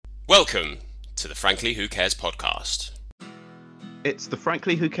Welcome to the Frankly Who Cares podcast. It's the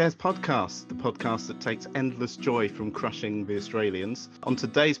Frankly Who Cares podcast, the podcast that takes endless joy from crushing the Australians. On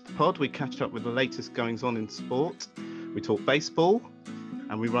today's pod, we catch up with the latest goings on in sport, we talk baseball,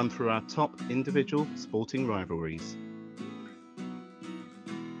 and we run through our top individual sporting rivalries.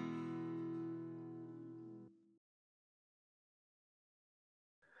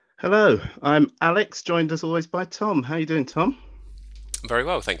 Hello, I'm Alex, joined as always by Tom. How are you doing, Tom? Very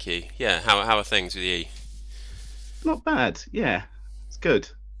well, thank you. Yeah, how are things with you? Not bad, yeah. It's good.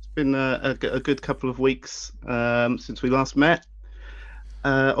 It's been a good couple of weeks since we last met.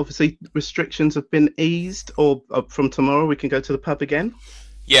 Obviously, restrictions have been eased, or from tomorrow we can go to the pub again.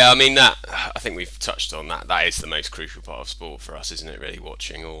 Yeah, I mean I think we've touched on that. That is the most crucial part of sport for us, isn't it? Really,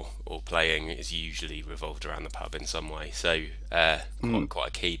 watching or playing is usually revolved around the pub in some way. So quite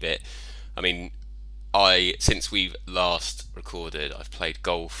a key bit. I mean, since we've last recorded, I've played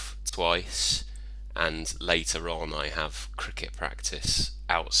golf twice, and later on I have cricket practice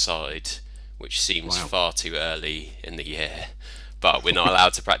outside, which seems far too early in the year. But we're not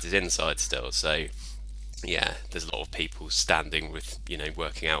allowed to practice inside still, so yeah, there's a lot of people standing with,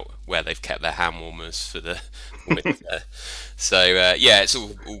 working out where they've kept their hand warmers for the winter. So yeah, it's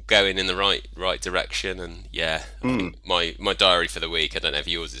all going in the right direction, and yeah, I think my diary for the week, I don't know if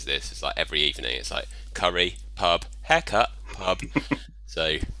yours is this, it's like every evening it's like curry, pub, haircut, pub.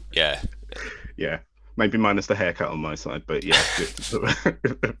 So yeah. Yeah, maybe minus the haircut on my side, but yeah.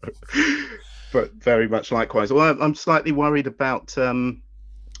 But very much likewise. Well, I'm slightly worried about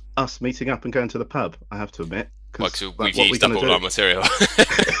us meeting up and going to the pub, I have to admit. Because we've used up all our material.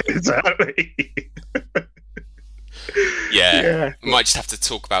 Exactly. Yeah. We might just have to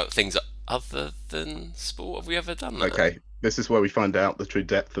talk about things other than sport. Have we ever done that? Okay, this is where we find out the true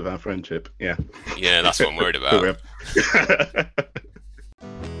depth of our friendship. Yeah. Yeah, that's what I'm worried about.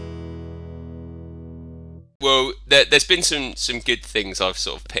 Well, there's been some good things I've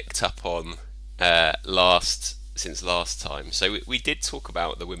sort of picked up on since last time. So we did talk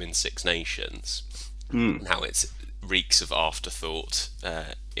about the Women's Six Nations and how it reeks of afterthought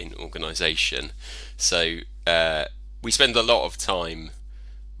in organisation. So we spend a lot of time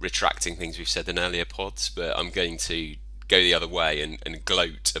retracting things we've said in earlier pods, but I'm going to go the other way and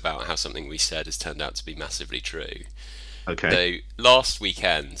gloat about how something we said has turned out to be massively true. Okay. So last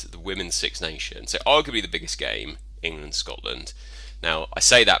weekend, the Women's Six Nations, so arguably the biggest game, England-Scotland. Now, I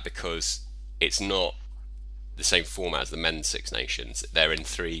say that because it's not the same format as the Men's Six Nations. They're in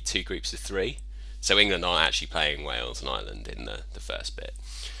two groups of three. So England aren't actually playing Wales and Ireland in the first bit,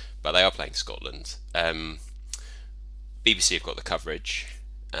 but they are playing Scotland. BBC have got the coverage,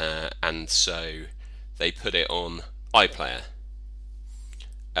 and so they put it on iPlayer.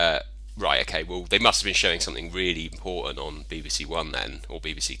 Right, okay, well, they must have been showing something really important on BBC One then, or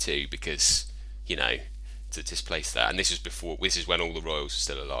BBC Two, because, to displace that. And this is when all the royals were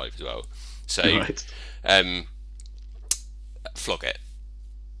still alive as well. So, right. Flog It.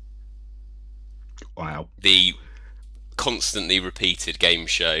 Wow. The constantly repeated game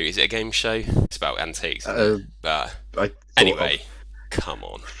show. Is it a game show? It's about antiques. Anyway, come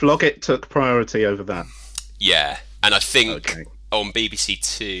on. Flog It took priority over that. Yeah, and I think on BBC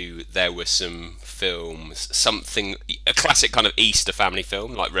Two there were some films, a classic kind of Easter family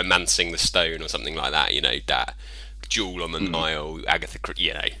film, like Romancing the Stone or something like that. That Jewel on the Nile, Agatha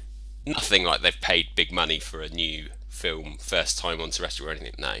Christie. Nothing like they've paid big money for a new film, first time on terrestrial or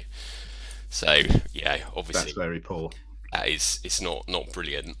anything. No. So yeah, obviously that's very poor. It's not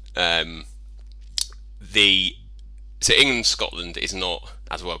brilliant. So England-Scotland is not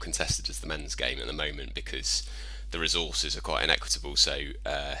as well contested as the men's game at the moment because the resources are quite inequitable. So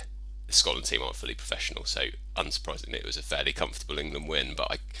the Scotland team aren't fully professional. So unsurprisingly, it was a fairly comfortable England win.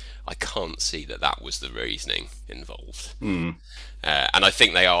 But I can't see that was the reasoning involved. And I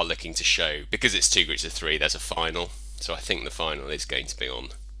think they are looking to show, because it's two groups of three, there's a final. So I think the final is going to be on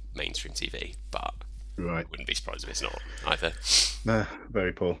mainstream TV. But I wouldn't be surprised if it's not either.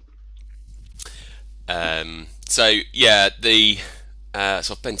 Very poor. So yeah,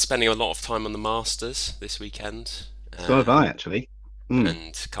 so I've been spending a lot of time on the Masters this weekend. So have I, actually.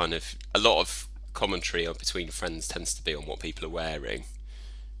 And kind of a lot of commentary between friends tends to be on what people are wearing,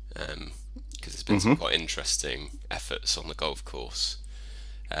 because there's been some quite interesting efforts on the golf course.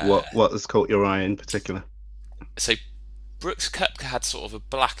 What has caught your eye in particular? So Brooks Koepka had sort of a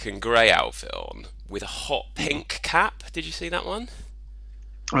black and grey outfit on with a hot pink cap. Did you see that one?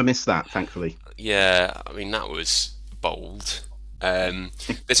 I missed that, thankfully. Yeah, I mean, that was bold.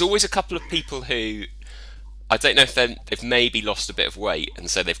 There's always a couple of people who, I don't know if they've maybe lost a bit of weight, and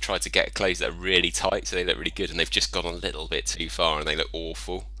so they've tried to get clothes that are really tight, so they look really good, and they've just gone a little bit too far, and they look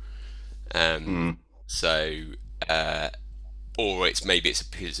awful. Um, Mm. so, uh, or it's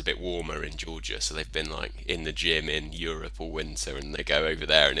a bit warmer in Georgia, so they've been like in the gym in Europe all winter, and they go over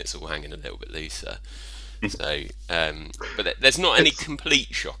there and it's all hanging a little bit looser. So, but there's not any It's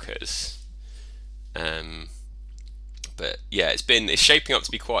complete shockers. Um, but yeah, it's shaping up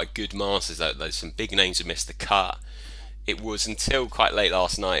to be quite a good Masters. There's some big names who missed the cut. It was until quite late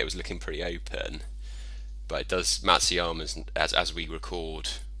last night. It was looking pretty open, but it does. Matsuyama's as we record,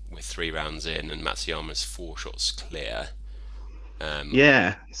 we're 3 rounds in, and Matsuyama's 4 shots clear um,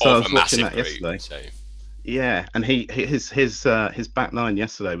 yeah. So I of a was watching massive that group. yesterday. So Yeah, and his back nine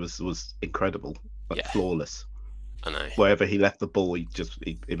yesterday was incredible, like yeah, flawless. I know. Wherever he left the ball, he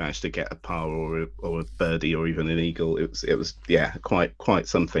managed to get a par or a birdie or even an eagle. It was yeah, quite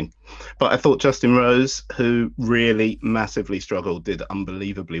something. But I thought Justin Rose, who really massively struggled, did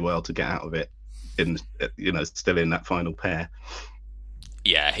unbelievably well to get out of it in still in that final pair.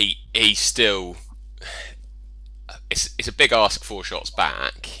 Yeah, he's still. It's a big ask 4 shots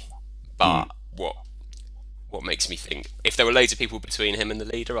back, but Mm, what makes me think if there were loads of people between him and the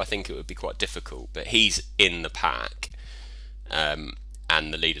leader, I think it would be quite difficult. But he's in the pack, um,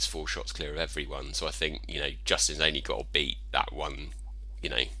 and the leader's 4 shots clear of everyone. So I think Justin's only got to beat that one. You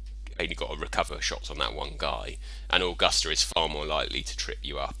know, only got to recover shots on that one guy, and Augusta is far more likely to trip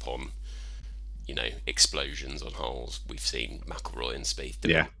you up on explosions on holes. We've seen McIlroy and Spieth do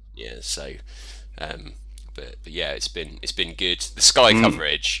yeah. it. Yeah, so um, but yeah, it's been good. The Sky Mm,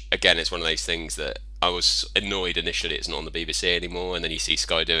 coverage again, it's one of those things that I was annoyed initially it's not on the BBC anymore, and then you see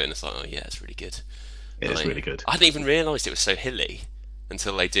Sky do it, and it's like, oh yeah, it's really good. it And is really good. I hadn't even realised it was so hilly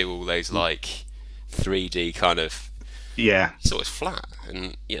until they do all those Mm, like 3D kind of yeah. sort of flat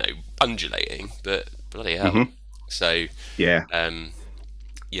and undulating, but bloody hell. Hmm. So Yeah. um,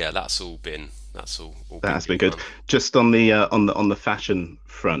 yeah, that's all That been has been good good. fun. Just on the fashion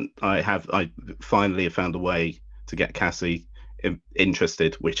front, I finally have found a way to get Cassie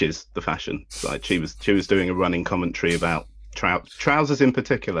interested, which is the fashion side. She was doing a running commentary about trousers in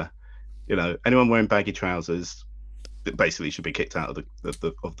particular. Anyone wearing baggy trousers basically should be kicked out of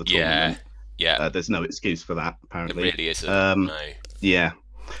the Yeah, tournament. yeah, There's no excuse for that, it apparently. really isn't. Um, No. yeah,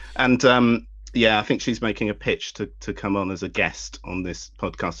 and yeah, I think she's making a pitch to come on as a guest on this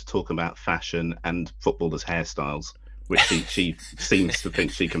podcast to talk about fashion and footballers' hairstyles, which she seems to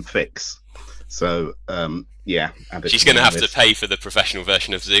think she can fix. So yeah, add it She's to going to my have to list. pay for the professional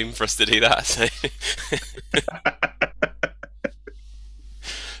version of Zoom for us to do that. So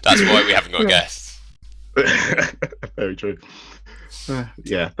that's why we haven't got guests. Very true.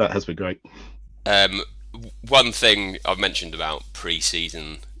 Yeah, that has been great. Um, One thing I've mentioned about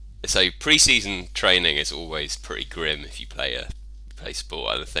pre-season. So pre-season training is always pretty grim if you play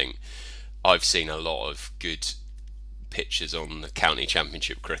sport. And I think I've seen a lot of good pictures on the county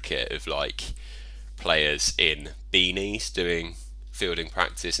championship cricket of like players in beanies doing fielding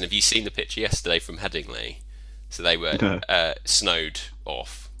practice. And have you seen the picture yesterday from Headingley? So they were No. snowed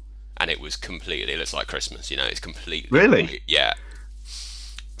off, and it was completely. It looks like Christmas. It's completely Really? white. Yeah.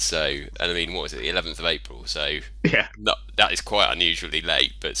 So, and I mean, what was it? The 11th of April. So, Yeah. not that is quite unusually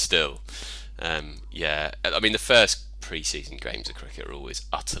late, but still, yeah. I mean, the first pre-season games of cricket are always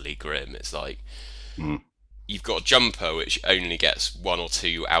utterly grim. It's like Mm. you've got a jumper which only gets 1 or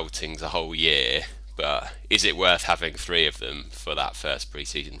 2 outings a whole year, but is it worth having 3 of them for that first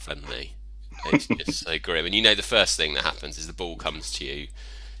pre-season friendly? It's just so grim. And the first thing that happens is the ball comes to you,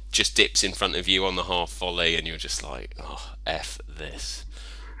 just dips in front of you on the half volley, and you're just like, oh, F this.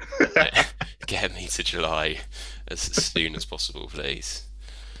 Get me to July as soon as possible, please.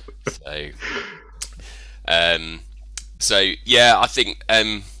 So, um, so yeah, I think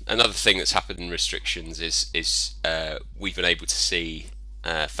another thing that's happened in restrictions is we've been able to see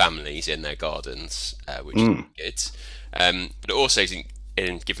families in their gardens, which is Mm. good. But it also has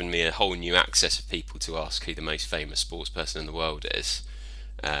given me a whole new access of people to ask who the most famous sports person in the world is.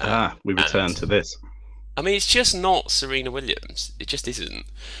 Uh, We return to and this. I mean, it's just not Serena Williams. It just isn't.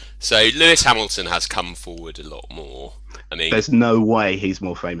 So Lewis Hamilton has come forward a lot more. I mean, There's no way he's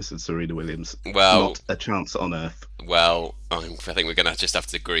more famous than Serena Williams. well, Not a chance on earth. I think we're going to just have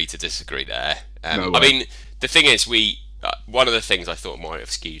to agree to disagree there. No I way. mean, the thing is, one of the things I thought might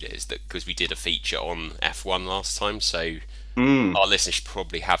have skewed it is that because we did a feature on F1 last time, so Mm, our listeners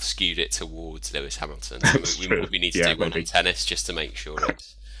probably have skewed it towards Lewis Hamilton. So that's we true. probably need to Yeah, do one on maybe. tennis just to make sure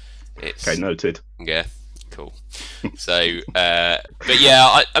Okay, it's noted. yeah, cool. So, but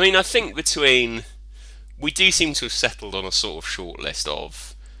yeah, I mean, I think we do seem to have settled on a sort of short list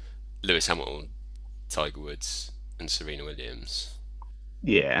of Lewis Hamilton, Tiger Woods, and Serena Williams.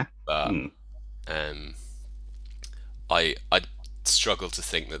 Yeah. But Mm. um, I struggle to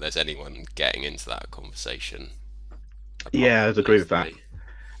think that there's anyone getting into that conversation. Yeah, I'd agree with that. Really.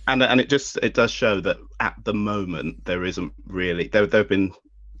 And it does show that at the moment there isn't really there have been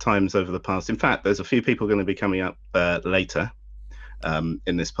times over the past. In fact, there's a few people going to be coming up later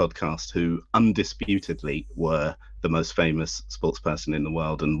in this podcast who undisputedly were the most famous sports person in the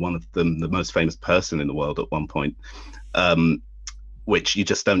world, and one of them the most famous person in the world at one point. Which you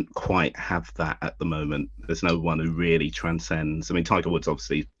just don't quite have that at the moment. There's no one who really transcends. I mean, Tiger Woods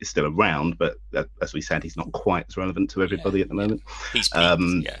obviously is still around, but as we said, he's not quite as relevant to everybody at the moment. He's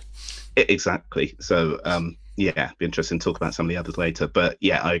peaked, exactly. So, be interesting to talk about some of the others later. But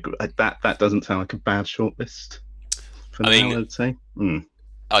yeah, I agree. That doesn't sound like a bad shortlist for now, I would say.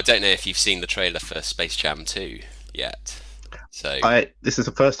 I don't know if you've seen the trailer for Space Jam 2 yet. So this is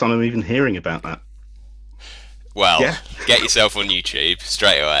the first time I'm even hearing about that. Well, get yourself on YouTube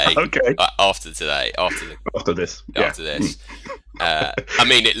straight away. Okay. After this. I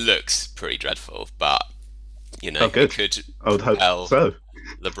mean, it looks pretty dreadful, but you know, it could propel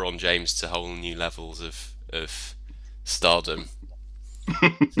LeBron James to whole new levels of stardom.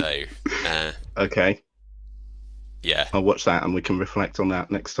 So, okay. Yeah, I'll watch that and we can reflect on that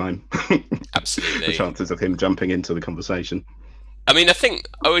next time. Absolutely. The chances of him jumping into the conversation. I mean, I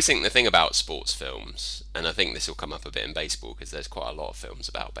always think the thing about sports films, and I think this will come up a bit in baseball because there's quite a lot of films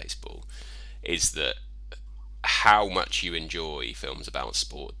about baseball, is that how much you enjoy films about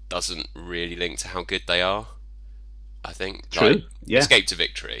sport doesn't really link to how good they are. I think. True. Escape to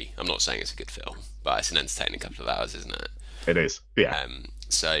Victory. I'm not saying it's a good film, but it's an entertaining couple of hours, isn't it? It is. Yeah.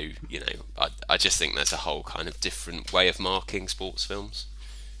 So I just think there's a whole kind of different way of marking sports films.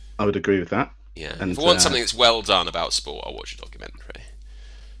 I would agree with that. Yeah. And if I want something that's well done about sport, I'll watch a documentary.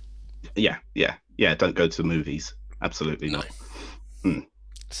 Yeah. Don't go to the movies. Absolutely not.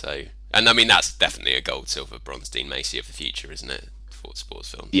 So, and I mean that's definitely a gold, silver, bronze Dean Macy of the future, isn't it? For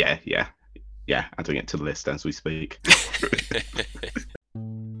sports films. Yeah. Adding it to the list as we speak.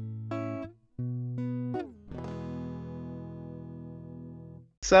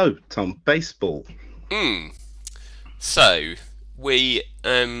 So, Tom, baseball. So we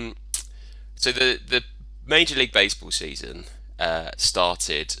so the Major League Baseball season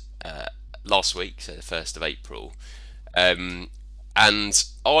started last week, so the 1st of April, and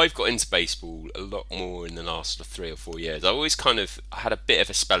I've got into baseball a lot more in the last sort of 3 or 4 years. I always I had a bit of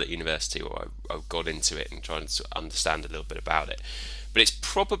a spell at university where I got into it and tried to understand a little bit about it, but it's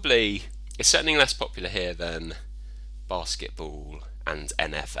certainly less popular here than basketball and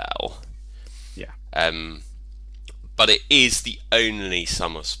NFL. Yeah. But it is the only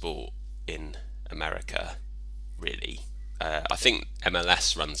summer sport in America, really. I think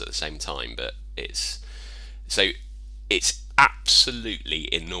MLS runs at the same time, but it's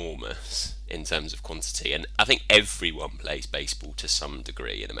absolutely enormous in terms of quantity, and I think everyone plays baseball to some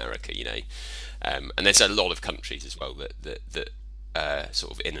degree in America, and there's a lot of countries as well that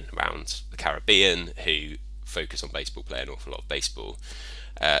sort of in and around the Caribbean who focus on baseball, play an awful lot of baseball.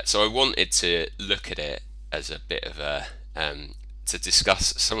 So I wanted to look at it as a bit of a to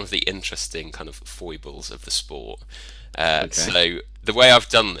discuss some of the interesting kind of foibles of the sport. So the way I've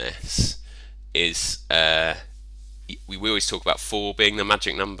done this is we always talk about 4 being the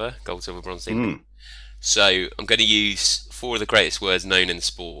magic number, gold, silver, bronze, Dean. So I'm going to use 4 of the greatest words known in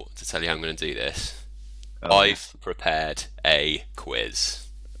sport to tell you how I'm going to do this. I've prepared a quiz.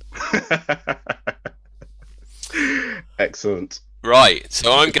 Excellent. Right,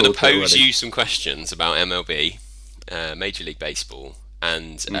 so I'm going to pose you some questions about MLB, Major League Baseball,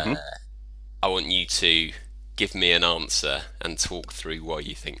 and I want you to give me an answer and talk through why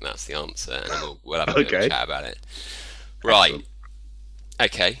you think that's the answer, and then we'll have a bit of a chat about it. Right.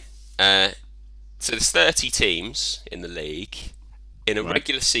 Excellent. Okay. So there's 30 teams in the league. In a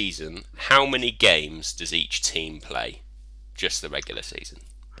regular season, how many games does each team play? Just the regular season.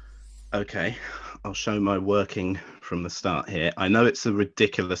 Okay. I'll show my working from the start here. I know it's a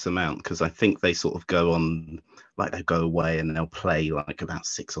ridiculous amount because I think they sort of go on, like they go away and they'll play like about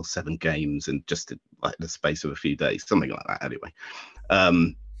 6 or 7 games in just like the space of a few days, something like that anyway.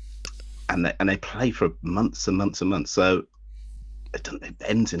 And they play for months and months and months. So it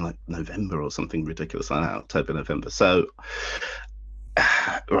ends in like November or something ridiculous like that, October, November. So,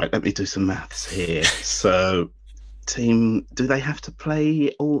 right, let me do some maths here. So do they have to play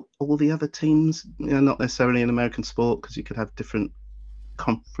all the other teams? Not necessarily in American sport because you could have different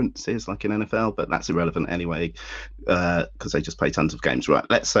conferences like in NFL, but that's irrelevant anyway because they just play tons of games. Right,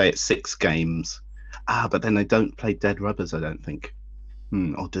 let's say it's 6 games. But then they don't play dead rubbers, I don't think.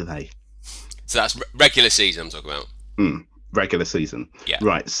 Or do they? So that's regular season I'm talking about. Regular season. Yeah.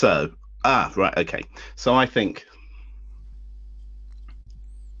 Right. So right. Okay. So I think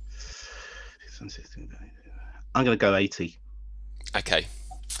I'm going to go 80. Okay.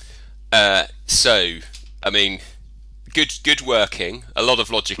 So, I mean, good working. A lot of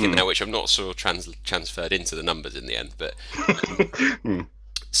logic in there, which I'm not sure transferred into the numbers in the end. But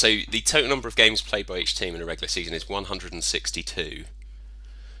so the total number of games played by each team in a regular season is 162,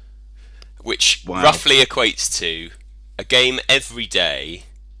 which roughly equates to a game every day,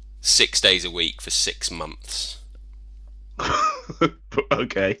 6 days a week for 6 months.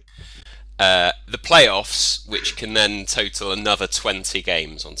 Okay. The playoffs, which can then total another 20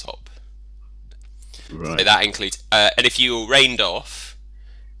 games on top. Right. So that includes, and if you're rained off,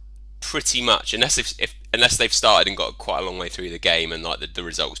 pretty much, unless they've started and got quite a long way through the game and like the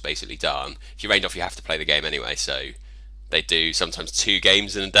result's basically done. If you're rained off, you have to play the game anyway. So they do sometimes 2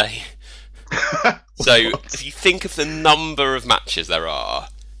 games in a day. So if you think of the number of matches there are,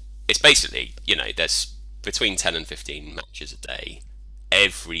 it's basically, there's between 10 and 15 matches a day,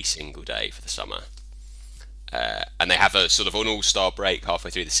 every single day for the summer. And they have a sort of an all-star break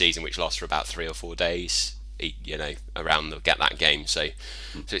halfway through the season, which lasts for about 3 or 4 days, around that game. So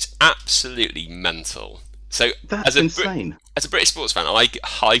it's absolutely mental. So that's insane. As a British sports fan,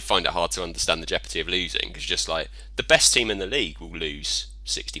 I find it hard to understand the jeopardy of losing, because just like the best team in the league will lose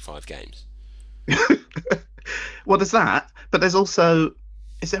 65 games. Well, there's that, but there's also,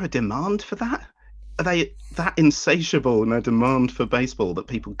 is there a demand for that? Are they that insatiable in their demand for baseball that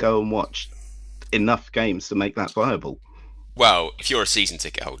people go and watch enough games to make that viable? Well, if you're a season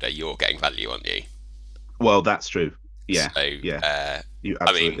ticket holder, you're getting value, aren't you? Well, that's true. Yeah. So, you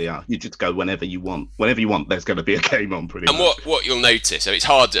absolutely are. You just go whenever you want. Whenever you want, there's going to be a game on pretty much. And what you'll notice, so it's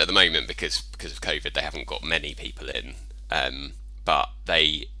hard at the moment because of COVID, they haven't got many people in. But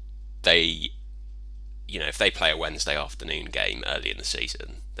they if they play a Wednesday afternoon game early in the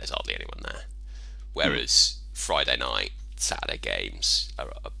season, there's hardly anyone there. Whereas Friday night, Saturday games are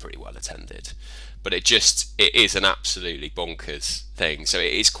pretty well attended. But it is an absolutely bonkers thing. So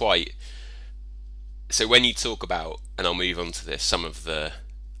it is quite. So when you talk about, and I'll move on to this, some of the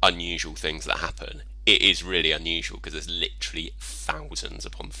unusual things that happen, it is really unusual because there's literally thousands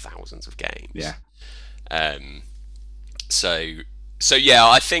upon thousands of games. Yeah. So yeah,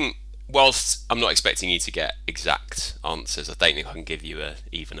 I think whilst I'm not expecting you to get exact answers, I don't think I can give you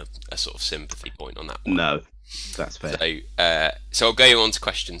even a sort of sympathy point on that one. No, that's fair. So I'll go on to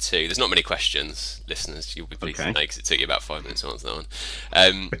question 2. There's not many questions, listeners. You'll be pleased to know, because it took you about 5 minutes to answer that one.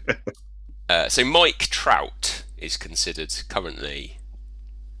 So Mike Trout is considered currently,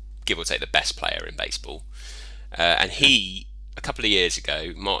 give or take, the best player in baseball. And he, a couple of years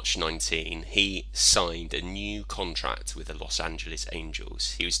ago, March 19, he signed a new contract with the Los Angeles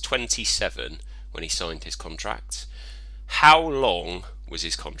Angels. He was 27 when he signed his contract. How long was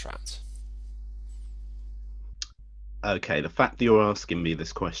his contract? Okay, the fact that you're asking me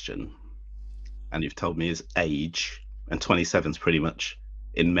this question and you've told me his age, and 27 is pretty much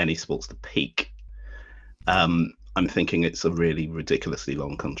in many sports the peak, I'm thinking it's a really ridiculously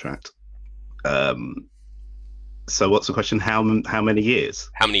long contract. So what's the question? How many years?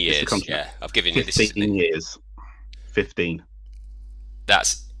 How many years? Yeah, I've given you 15 years. 15.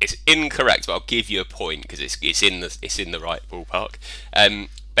 It's incorrect, but I'll give you a point because it's in the right ballpark.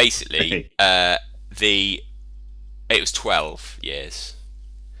 Basically, it was 12 years.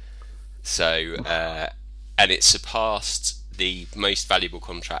 So and it surpassed the most valuable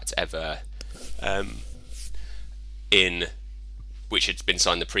contract ever, which had been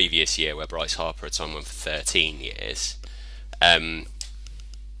signed the previous year, where Bryce Harper had signed one for 13 years. Do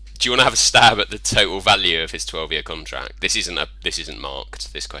you want to have a stab at the total value of his 12-year contract? This isn't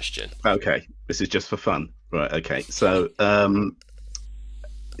marked, this question. Okay, this is just for fun. Right, okay. So,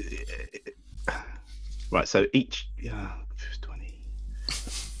 right, so each, 20.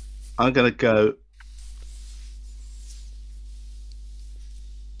 I'm going to go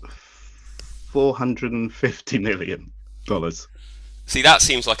 $450 million. See, that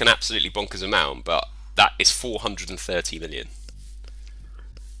seems like an absolutely bonkers amount, but that is 430 million.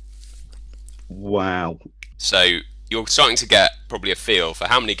 Wow. So you're starting to get probably a feel for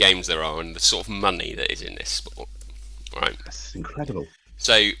how many games there are and the sort of money that is in this sport. Right. That's incredible.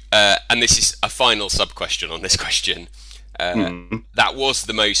 So, and this is a final sub-question on this question. That was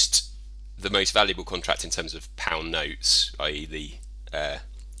the most valuable contract in terms of pound notes, i.e. the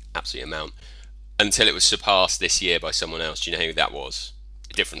absolute amount, until it was surpassed this year by someone else. Do you know who that was?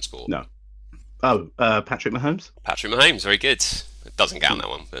 A different sport. No. Oh, Patrick Mahomes? Patrick Mahomes, very good. It doesn't count that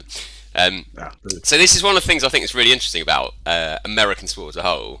one. But, so this is one of the things I think is really interesting about American sport as a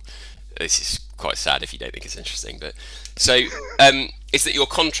whole. This is quite sad if you don't think it's interesting. But so is that your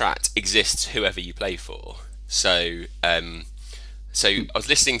contract exists whoever you play for. So So I was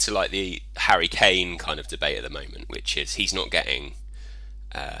listening to like the Harry Kane kind of debate at the moment, which is he's not getting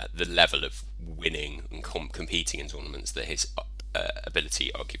the level of winning and competing in tournaments that his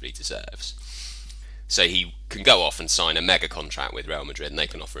ability arguably deserves. So he can go off and sign a mega contract with Real Madrid and they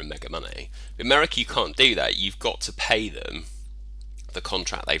can offer him mega money. In America, you can't do that. You've got to pay them the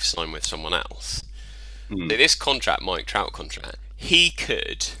contract they've signed with someone else. So this contract, Mike Trout contract, he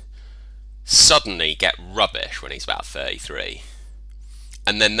could suddenly get rubbish when he's about 33.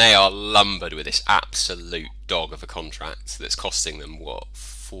 And then they are lumbered with this absolute dog of a contract that's costing them, what,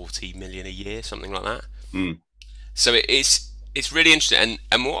 40 million a year, something like that? So it's really interesting.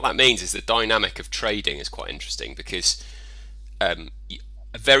 And what that means is the dynamic of trading is quite interesting because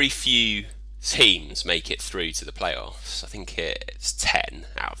very few teams make it through to the playoffs. I think it's 10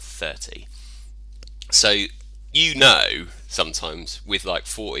 out of 30. So sometimes with like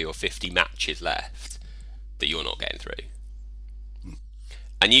 40 or 50 matches left that you're not getting through.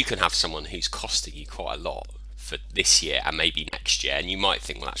 And you can have someone who's costing you quite a lot for this year and maybe next year, and you might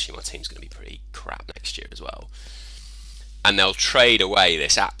think, well, actually my team's going to be pretty crap next year as well. And they'll trade away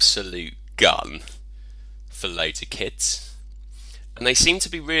this absolute gun for loads of kids. And they seem to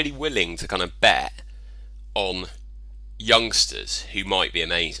be really willing to kind of bet on youngsters who might be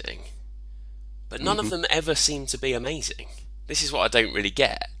amazing. But none of them ever seem to be amazing. This is what I don't really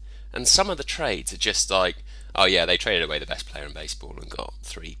get. And some of the trades are just like, oh yeah, they traded away the best player in baseball and got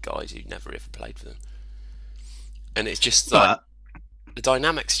 3 guys who never ever played for them. And it's just like, the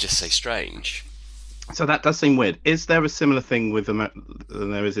dynamics are just so strange. So that does seem weird. Is there a similar thing with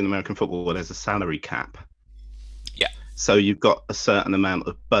there is in American football where there's a salary cap? Yeah. So you've got a certain amount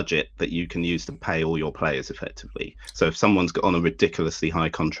of budget that you can use to pay all your players effectively. So if someone's got on a ridiculously high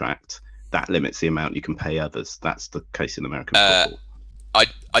contract, that limits the amount you can pay others. That's the case in American football.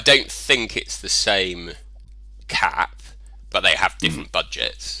 I don't think it's the same cap, but they have different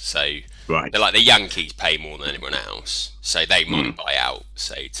budgets. So right. They're like the Yankees pay more than anyone else, so they might buy out.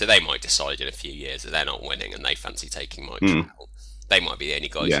 So they might decide in a few years that they're not winning and they fancy taking Mike Trout. They might be the only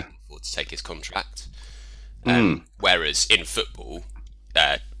guys who can afford to take his contract. Whereas in football,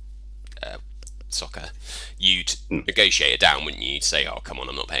 soccer, you'd negotiate it down, wouldn't you? You'd say, "Oh, come on,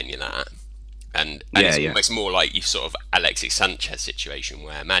 I'm not paying you that." And it's almost more like you sort of Alexis Sanchez situation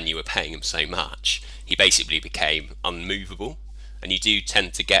where, man, you were paying him so much, he basically became unmovable. And you do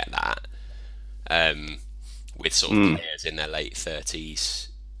tend to get that with sort of players in their late 30s,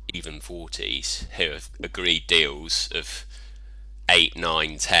 even 40s, who have agreed deals of 8,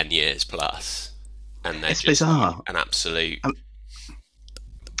 9, 10 years plus. And they're it's just bizarre. An absolute...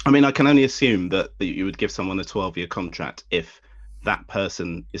 I mean, I can only assume that you would give someone a 12-year contract if that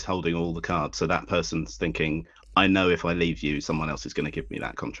person is holding all the cards. So that person's thinking, I know if I leave you, someone else is going to give me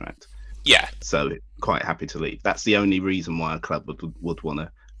that contract. Yeah. So quite happy to leave. That's the only reason why a club would want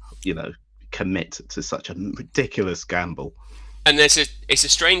to, commit to such a ridiculous gamble. And it's a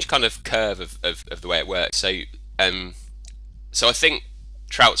strange kind of curve of the way it works. So I think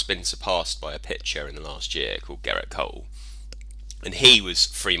Trout's been surpassed by a pitcher in the last year called Gerrit Cole, and he was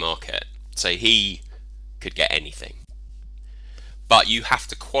free market, so he could get anything. But you have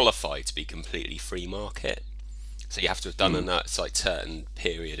to qualify to be completely free market. So you have to have done a certain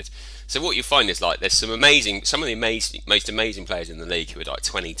period of. So what you find is like there's some of the most amazing players in the league who are like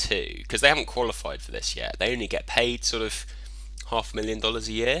 22 because they haven't qualified for this yet. They only get paid sort of $500,000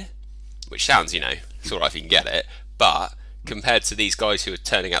 a year, which sounds, it's all right if you can get it, but compared to these guys who are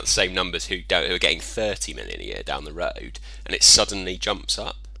turning out the same numbers who are getting 30 million a year down the road, and it suddenly jumps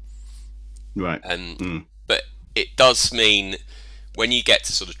up. Right. But it does mean when you get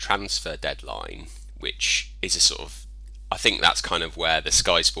to sort of transfer deadline, which is a sort of, I think that's kind of where the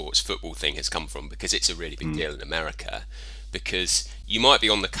Sky Sports football thing has come from, because it's a really big deal in America, because you might be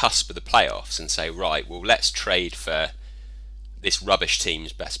on the cusp of the playoffs and say, right, well, let's trade for this rubbish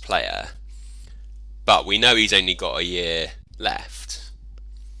team's best player, but we know he's only got a year left.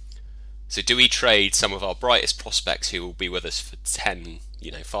 So do we trade some of our brightest prospects who will be with us for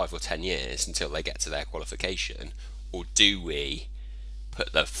 5 or 10 years until they get to their qualification, or do we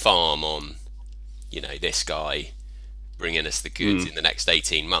put the farm on, this guy bringing us the goods in the next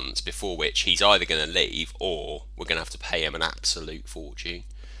 18 months, before which he's either going to leave or we're going to have to pay him an absolute fortune.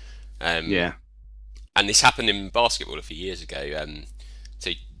 And this happened in basketball a few years ago.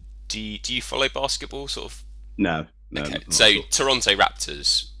 So do you follow basketball sort of? No. Okay. So sure. Toronto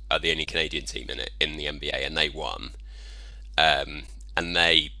Raptors are the only Canadian team in the NBA, and they won. And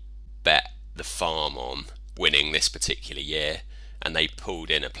they bet the farm on winning this particular year, and they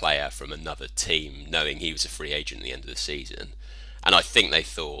pulled in a player from another team knowing he was a free agent at the end of the season, And I think they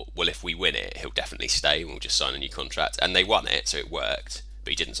thought, well, if we win it, he'll definitely stay and we'll just sign a new contract. And they won it, so it worked.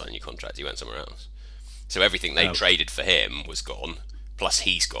 But he didn't sign a new contract, he went somewhere else. So everything they Oh, traded for him was gone, plus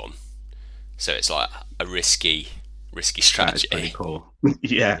he's gone. So it's like a risky that is pretty strategy. poor.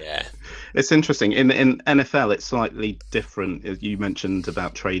 Yeah. Yeah, It's interesting. In NFL, it's slightly different. As you mentioned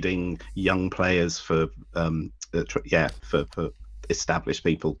about trading young players for for established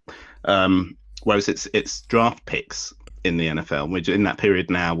people, whereas it's draft picks in the NFL, which in that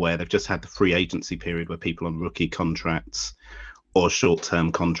period now where they've just had the free agency period where people on rookie contracts or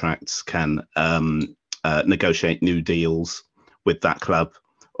short-term contracts can negotiate new deals with that club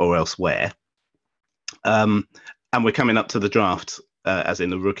or elsewhere. And we're coming up to the draft, as in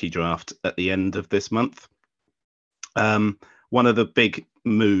the rookie draft, at the end of this month. One of the big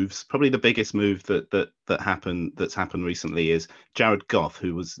moves, probably the biggest move that's happened recently, is Jared Goff,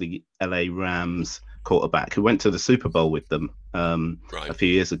 who was the LA Rams quarterback, who went to the Super Bowl with them a right. few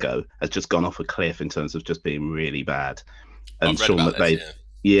years ago, has just gone off a cliff in terms of just being really bad. And I've read Sean about this. McVay,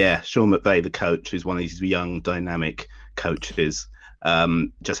 Yeah, yeah, Sean McVay, the coach, who's one of these young, dynamic coaches,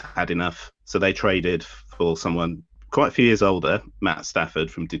 just had enough. So they traded for someone quite a few years older, Matt Stafford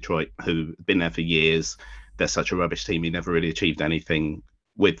from Detroit, who had been there for years. They're such a rubbish team. He never really achieved anything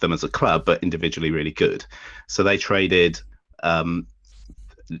with them as a club, but individually really good. So they traded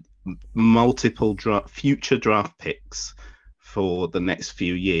multiple future draft picks for the next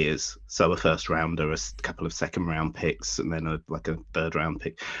few years. So a first rounder, a couple of second round picks, and then a third round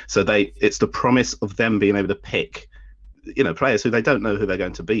pick. So it's the promise of them being able to pick, players who they don't know who they're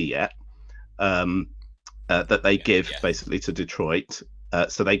going to be yet, that they give yeah, basically to Detroit.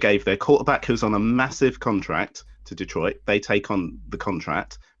 So they gave their quarterback, who's on a massive contract, to Detroit. They take on the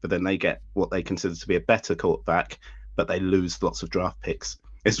contract, but then they get what they consider to be a better quarterback, but they lose lots of draft picks.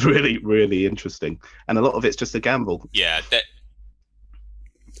 It's really, really interesting. And a lot of it's just a gamble. yeah.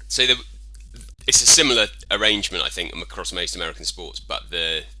 So it's a similar arrangement, I think, across most American sports. But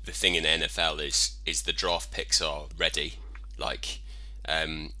the thing in the NFL is the draft picks are ready. Like,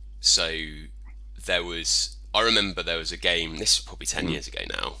 so I remember there was a game. This was probably 10 years ago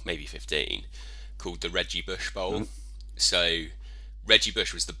now, maybe 15, called the Reggie Bush Bowl. Mm. So Reggie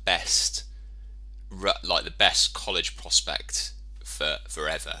Bush was the best, like the best college prospect for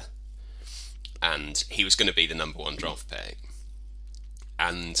forever, and he was going to be the number one draft pick.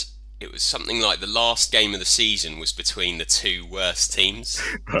 And it was something like the last game of the season was between the two worst teams.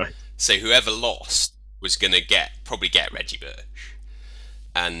 Right. So whoever lost was going to probably get Reggie Bush,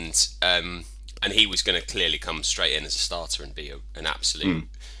 and he was going to clearly come straight in as a starter and be an absolute.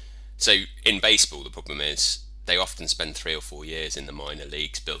 So in baseball, the problem is they often spend 3 or 4 years in the minor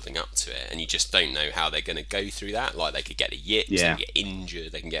leagues building up to it, and you just don't know how they're going to go through that. Like they could get a yips, they Yeah. can get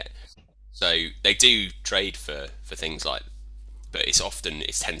injured, they can get. So they do trade for things like, but it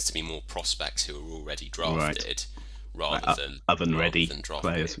tends to be more prospects who are already Right. drafted Like rather than oven ready draft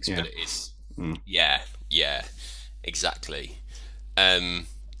players. picks. Yeah. But it is, Mm. yeah, exactly.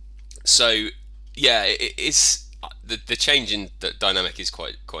 So yeah, it is the change in the dynamic is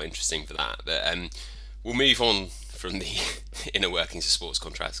quite interesting for that. But we'll move on from the inner workings of sports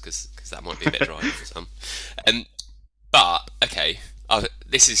contracts because that might be a bit dry for some. But okay,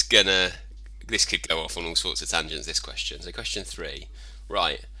 this could go off on all sorts of tangents. This question. So question 3,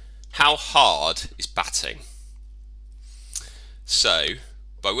 right? How hard is batting? So,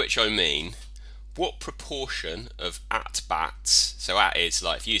 by which I mean, what proportion of at bats? So at is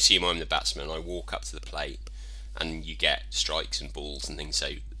like if you assume I'm the batsman, I walk up to the plate, and you get strikes and balls and things. So,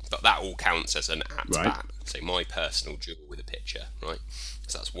 but that all counts as an at Right. bat. So my personal duel with a pitcher, right?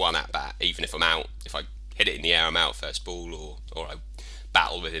 So that's one at bat. Even if I'm out, if I hit it in the air, I'm out first ball, or I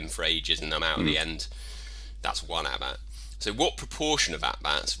battle with him for ages and I'm out at the end. That's one at bat. So what proportion of at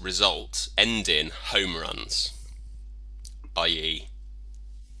bats end in home runs, i.e.,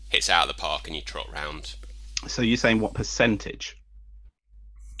 hits out of the park and you trot round? So you're saying what percentage?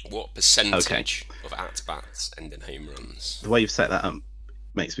 What percentage of at bats end in home runs? The way you've set that up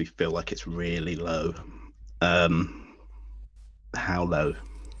makes me feel like it's really low. How low?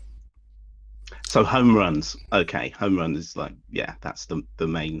 So home runs. Okay, home run is like, yeah, that's the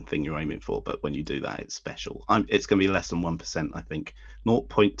main thing you're aiming for. But when you do that, it's special. It's going to be less than 1%, I think.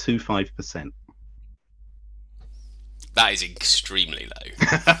 0.25%. That is extremely low.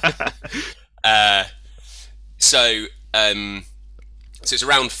 So it's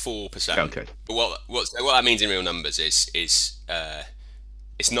around 4%. Okay. But what that means in real numbers is it's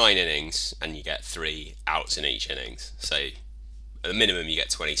 9 innings and you get 3 outs in each innings. So at the minimum you get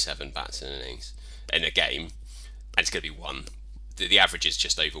 27 bats in innings in a game, and it's going to be one. The average is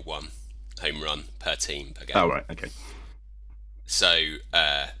just over 1 home run per team per game. Oh, right. Okay. So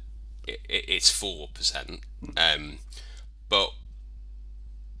it's 4%. But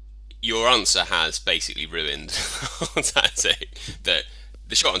your answer has basically ruined our tactic. The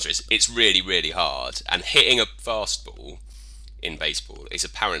short answer is it's really, really hard. And hitting a fastball in baseball is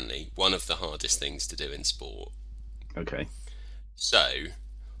apparently one of the hardest things to do in sport. Okay. So,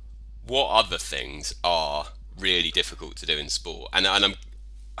 what other things are really difficult to do in sport? And I'm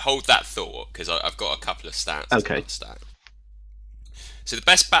hold that thought because I've got a couple of stats. Okay. So the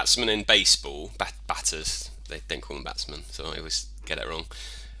best batsman in baseball, batters, they don't call them batsmen, so I always get it wrong,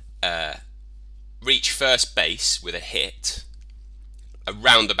 reach first base with a hit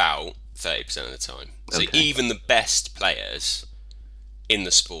around about 30% of the time. So even the best players in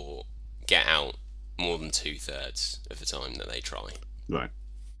the sport get out more than 2/3 of the time that they try. Right.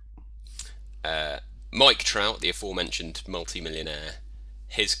 Mike Trout, the aforementioned multi-millionaire,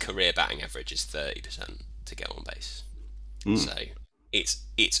 his career batting average is 30% to get on base. So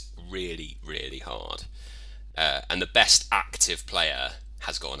it's really, really hard. And the best active player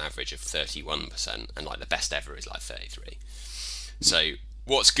has got an average of 31%, and like the best ever is like 33. So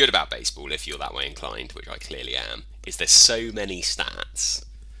what's good about baseball, if you're that way inclined, which I clearly am, is there's so many stats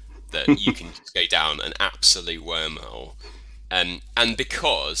that you can just go down an absolute wormhole. And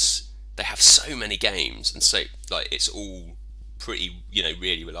because they have so many games, and so like it's all pretty,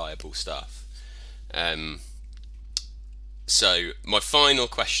 really reliable stuff. So my final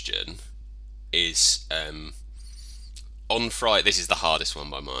question is on Friday. This is the hardest one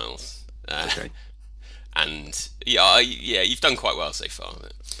by miles. Okay. And yeah, you've done quite well so far.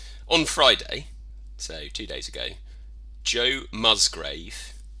 On Friday, so 2 days ago, Joe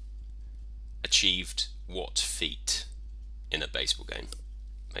Musgrave achieved what feat in a baseball game,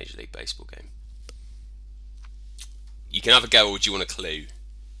 Major League Baseball game? You can have a go, or do you want a clue?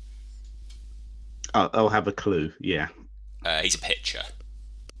 I'll have a clue. Yeah. He's a pitcher,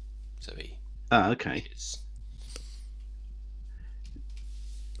 so he. Okay. Is.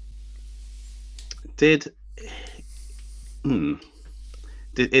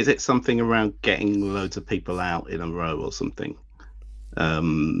 Is it something around getting loads of people out in a row or something? Yeah,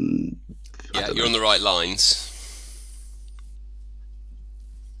 you're on the right lines.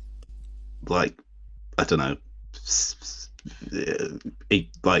 Like, I don't know.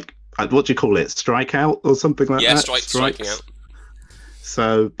 Like, what do you call it? Strikeout or something like that? Yeah, striking out.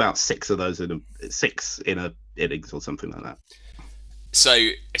 So about 6 of those in a innings or something like that. So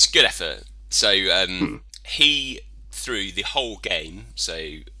it's a good effort. So he threw the whole game.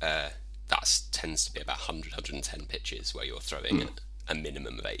 So that tends to be about 110 pitches where you're throwing at a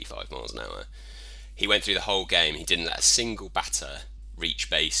minimum of 85 miles an hour. He went through the whole game. He didn't let a single batter reach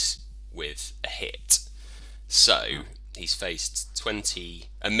base with a hit. So he's faced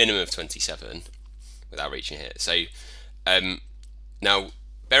a minimum of 27 without reaching a hit. So now,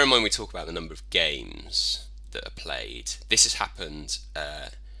 bear in mind we talk about the number of games that are played. This has happened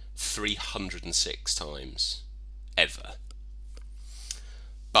 306 times ever.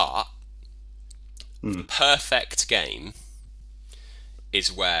 But the perfect game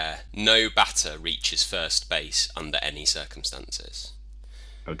is where no batter reaches first base under any circumstances.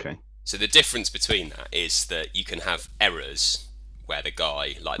 Okay. So the difference between that is that you can have errors where the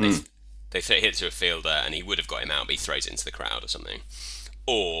guy, like they hit it to a fielder and he would have got him out, but he throws it into the crowd or something.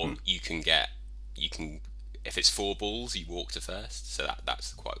 Or you can if it's 4 balls, you walk to first. So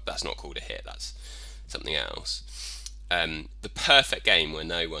that's not called a hit. That's something else. The perfect game where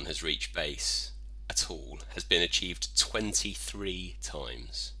no one has reached base at all has been achieved 23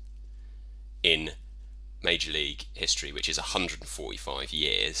 times in Major League history, which is 145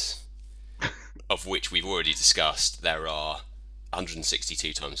 years, of which we've already discussed there are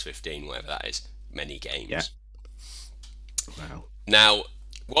 162 times 15, whatever that is, many games. Yeah. Wow. Now,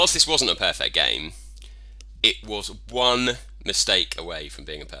 whilst this wasn't a perfect game, it was one mistake away from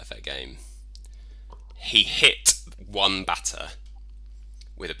being a perfect game. He hit one batter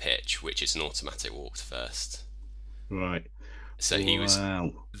with a pitch, which is an automatic walk to first. Right. So he was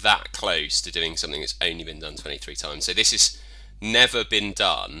that close to doing something that's only been done 23 times. So this has never been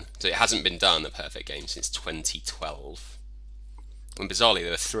done. So it hasn't been done, a perfect game, since 2012. And bizarrely, there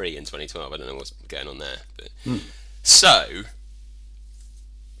were 3 in 2012. I don't know what's going on there. But so,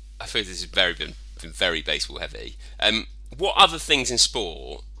 I suppose this has been very baseball heavy. What other things in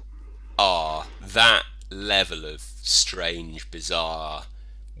sport are that level of strange, bizarre?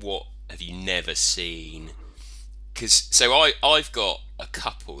 What have you never seen? So I've got a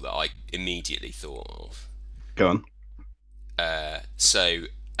couple that I immediately thought of. Go on. So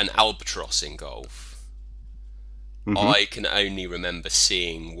an albatross in golf. I can only remember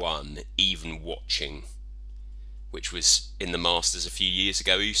seeing one, even watching which was in the Masters a few years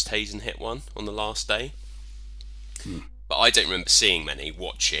ago. Oosthuizen hit one on the last day, but I don't remember seeing many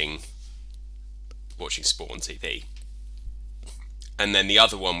watching sport on TV. And then the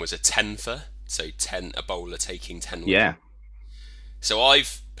other one was a tenfer, so a bowler taking 10 wickets. Yeah. So I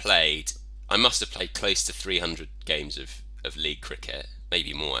must have played close to 300 games of league cricket,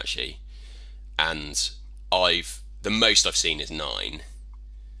 maybe more actually, and the most I've seen is 9.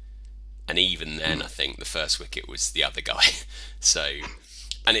 And even then, I think the first wicket was the other guy. So,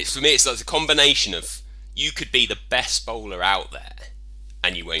 and for me, it's like a combination of, you could be the best bowler out there,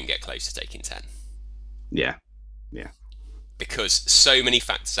 and you won't get close to taking 10. Yeah. Because so many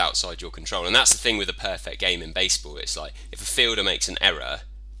factors outside your control. And that's the thing with a perfect game in baseball. It's like, if a fielder makes an error,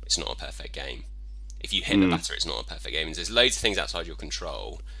 it's not a perfect game. If you hit the batter, it's not a perfect game. And there's loads of things outside your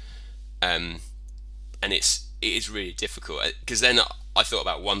control. And it is really difficult. Because then I thought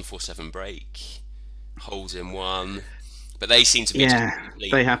about 147 break, holes in one, but they seem to be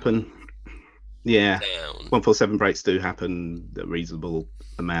they happen. Yeah, down. 147 breaks do happen a reasonable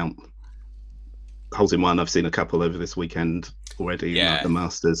amount. Holes in one, I've seen a couple over this weekend already, like the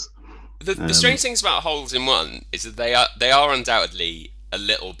Masters. The strange things about holes in one is that they are undoubtedly a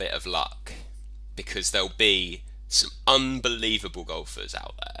little bit of luck, because there'll be some unbelievable golfers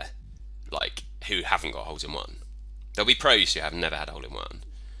out there, like, who haven't got holes in one. There'll be pros who have never had a hole in one,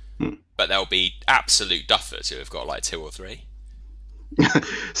 but there'll be absolute duffers who have got like 2 or 3.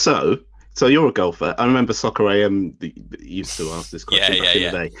 So you're a golfer. I remember Soccer AM used to ask this question back in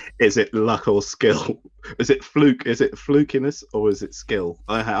the day. Is it luck or skill? Is it fluke? Is it flukiness or is it skill?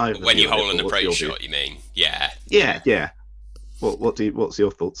 When you hole an approach shot, you mean? Yeah. What's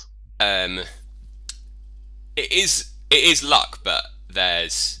your thoughts? It is luck, but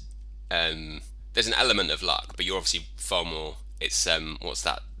there's an element of luck, but you're obviously far more. It's what's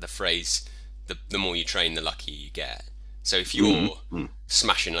that? The phrase: the more you train, the luckier you get. So if you're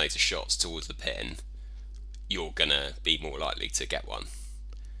smashing loads of shots towards the pin, you're gonna be more likely to get one.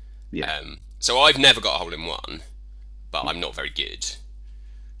 Yeah. So I've never got a hole in one, but I'm not very good.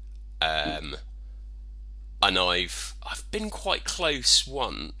 And I've been quite close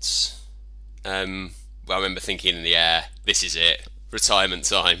once. Well, I remember thinking in the air, this is it, retirement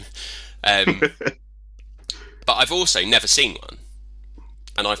time. But I've also never seen one,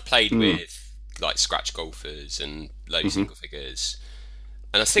 and I've played with like scratch golfers and low single figures,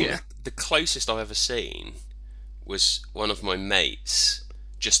 and I think the closest I've ever seen was one of my mates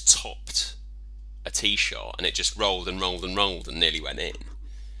just topped a tee shot, and it just rolled and rolled and rolled and nearly went in.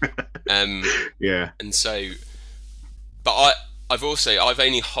 And so, but I've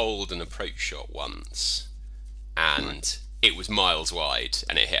only holed an approach shot once, and it was miles wide,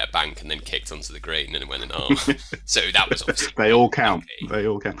 and it hit a bank and then kicked onto the green and it went in half. So that was obviously they all count. They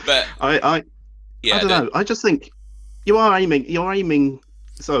all count. But I don't know. I just think you are aiming.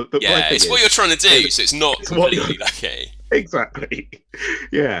 So it's what you're trying to do. So it's not completely lucky. Exactly.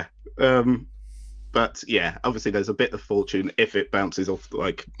 Yeah. But yeah, obviously there's a bit of fortune if it bounces off,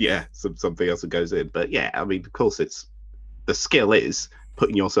 like something else that goes in. But yeah, I mean, of course, it's the skill is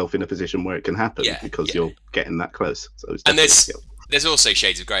putting yourself in a position where it can happen because you're getting that close. So it's there's also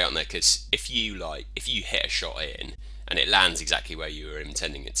shades of grey, aren't there? Because if you hit a shot in and it lands exactly where you were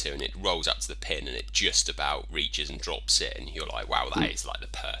intending it to, and it rolls up to the pin and it just about reaches and drops in, you're like, wow, that is like the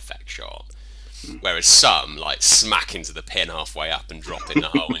perfect shot. Whereas some like smack into the pin halfway up and drop in the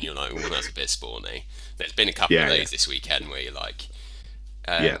hole, and you're like, well, that's a bit spawny. There's been a couple of those this weekend where you're like,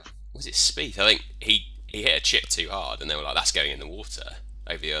 was it Spieth? I think he hit a chip too hard, and they were like, that's going in the water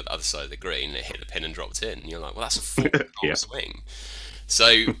over the other side of the green, and it hit the pin and dropped in, and you're like, well, that's a full swing.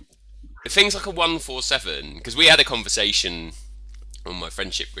 So things like a 147, because we had a conversation on my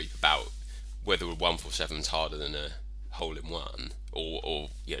friendship group about whether a 147 is harder than a hole in one, or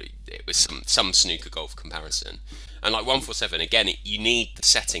it was some snooker golf comparison, and like 147 again, you need the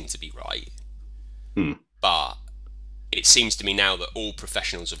setting to be right, but it seems to me now that all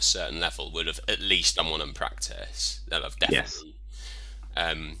professionals of a certain level would have at least done one in practice. They'll have definitely.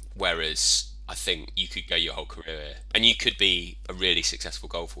 Whereas I think you could go your whole career, and you could be a really successful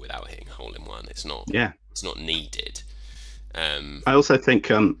golfer without hitting a hole in one. It's not. It's not needed. I also think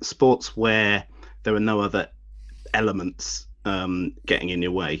sports where there are no other elements getting in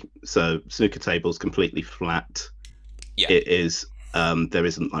your way. So snooker table's completely flat. It is. There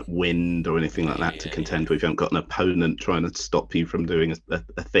isn't like wind or anything like that to contend with. You haven't got an opponent trying to stop you from doing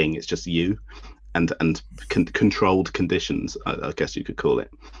a thing. It's just you and controlled conditions, I guess you could call it.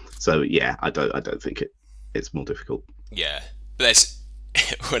 So yeah, I don't think it's more difficult. Yeah, but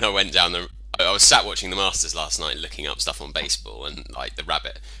when I went down I I was sat watching the Masters last night, looking up stuff on baseball and like the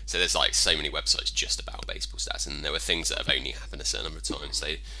rabbit. So there's like so many websites just about baseball stats, and there were things that have only happened a certain number of times.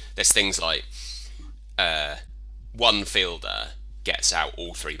 So there's things like one fielder gets out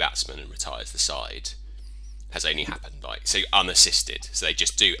all three batsmen and retires the side. Has only happened like so unassisted. So they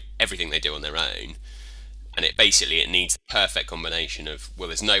just do everything they do on their own, and it needs the perfect combination of, well,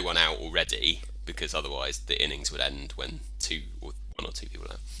 there's no one out already because otherwise the innings would end when one or two people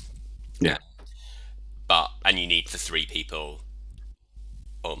are out. Yeah. And you need the three people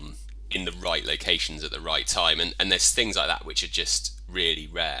in the right locations at the right time, and there's things like that which are just really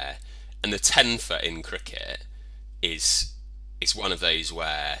rare. And the 10-foot in cricket is one of those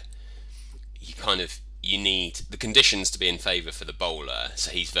where you need the conditions to be in favour for the bowler,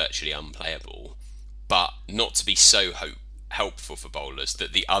 so he's virtually unplayable, but not to be so helpful for bowlers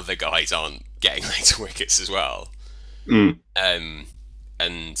that the other guys aren't getting loads of wickets as well. And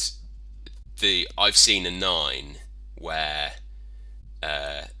I've seen a 9 where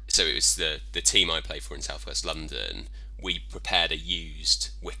so it was the team I play for in South West London. We prepared a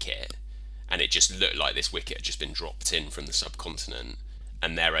used wicket, and it just looked like this wicket had just been dropped in from the subcontinent,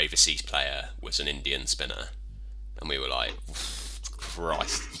 and their overseas player was an Indian spinner, and we were like,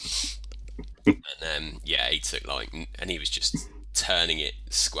 Christ. And he took and he was just turning it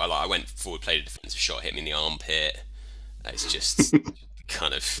square. Like, I went forward, played a defensive shot, hit me in the armpit. It's just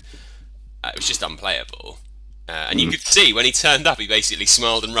kind of, it was just unplayable. And you could see when he turned up, he basically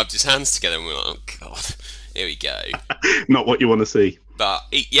smiled and rubbed his hands together, and we were like, oh God, here we go. Not what you want to see. But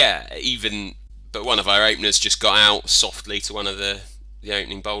but one of our openers just got out softly to one of the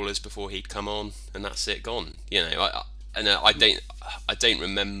opening bowlers before he'd come on, and that's it, gone. You know, I don't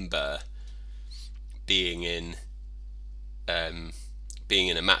remember being in a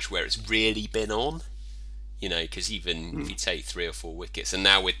match where it's really been on. You know, because even if you take 3 or 4 wickets, and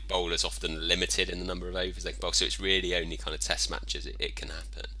now with bowlers often limited in the number of overs they can bowl, so it's really only kind of test matches it can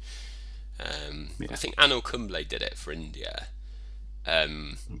happen. I think Anil Kumble did it for India,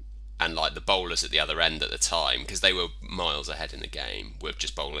 and like the bowlers at the other end at the time, because they were miles ahead in the game, were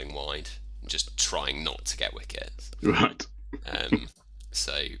just bowling wide, just trying not to get wickets. Right. But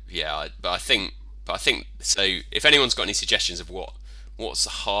I think so. If anyone's got any suggestions of what's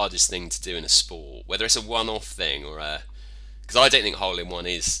the hardest thing to do in a sport, whether it's a one-off thing or because I don't think hole-in-one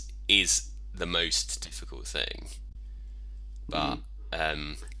is the most difficult thing, but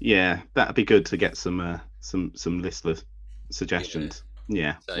that'd be good to get some listless suggestions.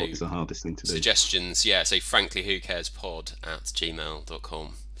 Yeah, so what's the hardest thing to do? Suggestions, so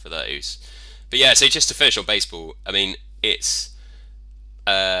franklyWhoCaresPod@gmail.com for those. But so just to finish on baseball, I mean, it's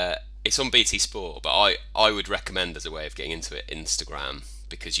on BT Sport, but I would recommend, as a way of getting into it, Instagram,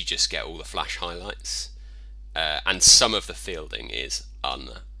 because you just get all the flash highlights, and some of the fielding is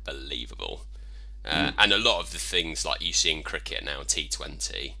unbelievable. And a lot of the things like you see in cricket now,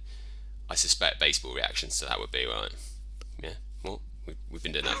 T20, I suspect baseball reactions to that would be right. Yeah, well, we've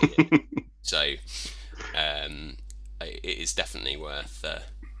been doing that for years. So it is definitely worth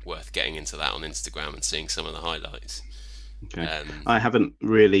getting into that on Instagram and seeing some of the highlights. Okay. I haven't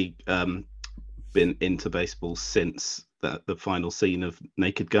really been into baseball since the final scene of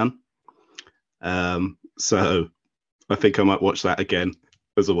Naked Gun. So I think I might watch that again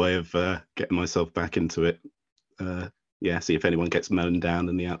as a way of getting myself back into it. See if anyone gets mown down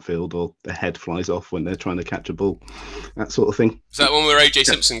in the outfield or their head flies off when they're trying to catch a ball, that sort of thing. Is that one where OJ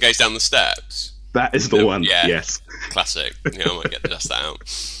Simpson goes down the steps? That is the one, yes. Classic. I might get to dust that out.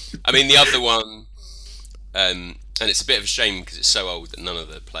 I mean, the other one, and it's a bit of a shame because it's so old that none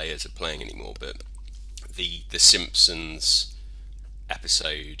of the players are playing anymore, but the Simpsons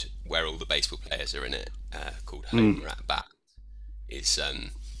episode where all the baseball players are in it, called Homer at Bat, is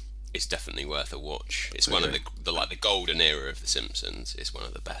definitely worth a watch. It's one of the golden era of the Simpsons. It's one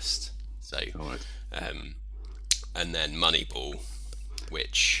of the best. So, and then Moneyball,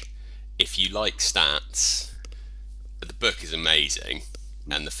 which, if you like stats, the book is amazing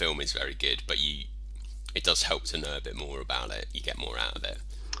and the film is very good, but it does help to know a bit more about it. You get more out of it.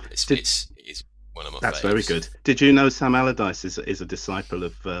 It's one of my That's faves. very good. Did you know Sam Allardyce is a disciple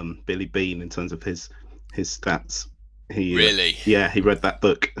of Billy Beane in terms of his stats? Really? He read that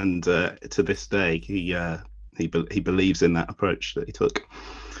book, and to this day he believes in that approach that he took.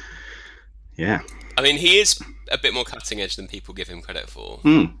 Yeah. I mean, he is a bit more cutting edge than people give him credit for.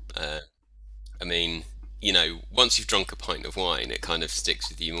 I mean, you know, once you've drunk a pint of wine, it kind of sticks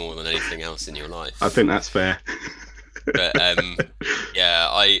with you more than anything else in your life. I think that's fair. But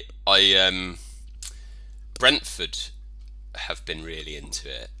Brentford have been really into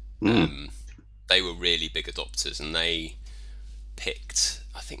it. They were really big adopters, and they picked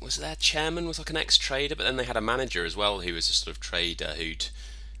I think was their chairman was like an ex-trader, but then they had a manager as well who was a sort of trader who'd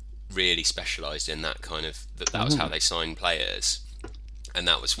really specialised in that kind of that was how Oh, they signed players, and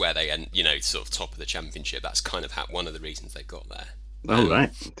that was where they end, sort of top of the championship. That's kind of one of the reasons they got there. oh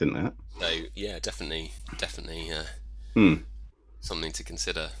right, didn't know that. So yeah, definitely Hmm. something to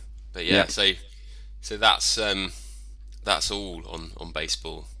consider. But Yeah. yeah, so that's all on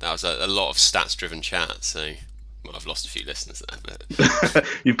baseball. That was a lot of stats-driven chat. So well, I've lost a few listeners there, but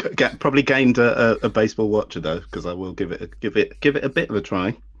You've probably gained a baseball watcher though, because I will give it a bit of a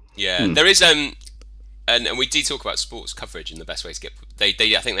try. yeah, Hmm. there is and we do talk about sports coverage and the best way to get they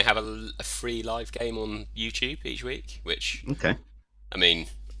I think they have a free live game on YouTube each week, which Okay. I mean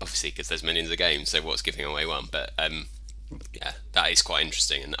obviously because there's millions of games, so what's giving away one? But yeah, that is quite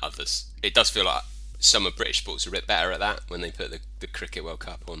interesting, and others it does feel like some of British sports are a bit better at that when they put the Cricket World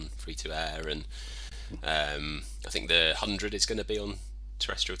Cup on free to air, and I think the 100 is going to be on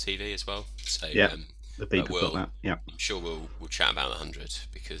terrestrial TV as well. So Yeah. The but people got that. Yeah. I'm sure we'll chat about the 100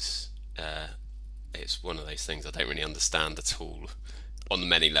 because it's one of those things I don't really understand at all on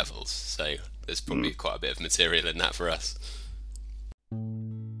many levels. So there's probably Mm. quite a bit of material in that for us.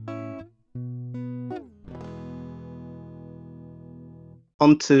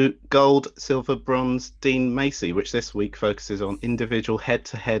 On to gold, silver, bronze, Dean Macy, which this week focuses on individual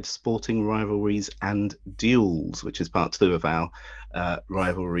head-to-head sporting rivalries and duels, which is part two of our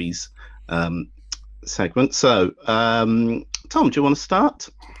rivalries segment. So, Tom, do you want to start?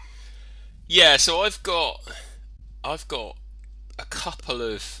 Yeah, so I've got a couple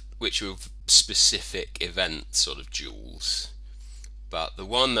of which were specific event sort of duels, but the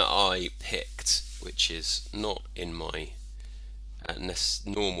one that I picked, which is not in my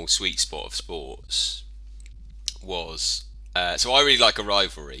normal sweet spot of sports, was so I really like a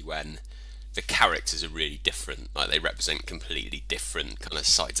rivalry when the characters are really different, like they represent completely different kind of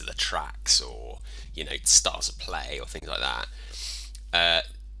sides of the tracks, or styles of play or things like that. Uh,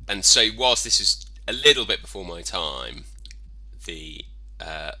 and so, whilst this is a little bit before my time, the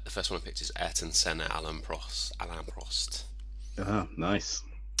first one I picked is Ayrton Senna, Alain Prost. Alain Prost. Ah, nice.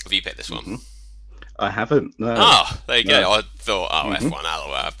 Have you picked this one? Hmm. I haven't. No. Ah, there you No. go. I thought, oh, Hmm. F1,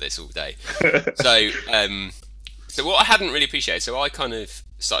 I'll have this all day. So what I hadn't really appreciated, so I kind of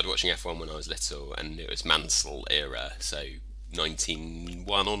started watching F1 when I was little, and it was Mansell era, so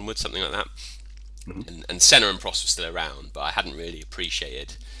 1901 onwards, something like that. Hmm. And Senna and Prost were still around, but I hadn't really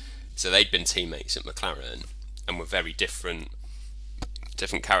appreciated. So they'd been teammates at McLaren and were very different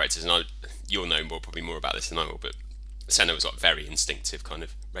characters. And you'll know probably more about this than I will, but Senna was like very instinctive kind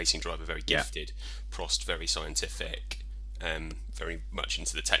of racing driver, very Yeah. gifted. Prost very scientific, very much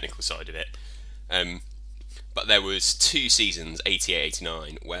into the technical side of it. Um, but there was two seasons, 88,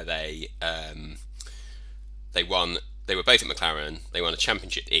 89, where they won. They were both at McLaren. They won a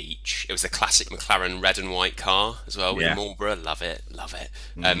championship each. It was the classic McLaren red and white car as well with the Yeah. Marlboro. Love it, love it.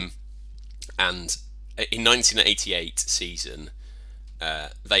 Hmm. And in 1988 season,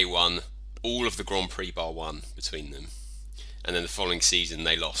 they won all of the Grand Prix bar one between them. And then the following season,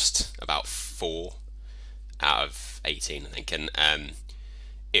 they lost about 4 out of 18, I think. And and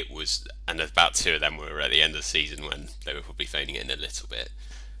about 2 of them were at the end of the season when they were probably phoning it in a little bit.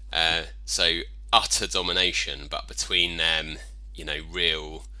 So utter domination, but between them,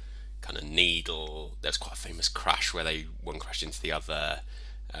 real kind of needle. There was quite a famous crash where one crashed into the other.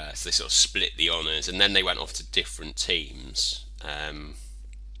 So they sort of split the honours, and then they went off to different teams. And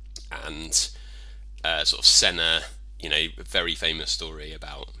sort of Senna, a very famous story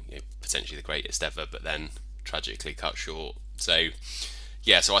about potentially the greatest ever, but then tragically cut short. So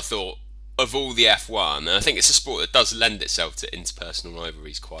yeah, so I thought of all the F1, and I think it's a sport that does lend itself to interpersonal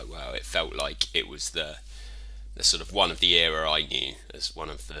rivalries quite well. It felt like it was the sort of one of the era I knew as one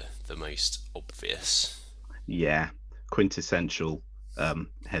of the most obvious. Yeah. Quintessential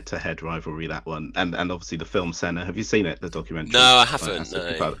head-to-head rivalry, that one. And obviously the film Senna. Have you seen it, the No, documentary? I Like, haven't.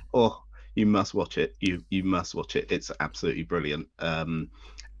 No. Oh, you must watch it. You must watch it. It's absolutely brilliant.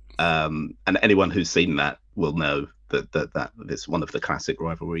 And anyone who's seen that will know that it's one of the classic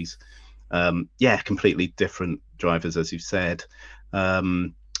rivalries. Yeah, completely different drivers, as you said.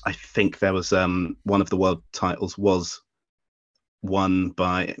 I think there was one of the world titles was won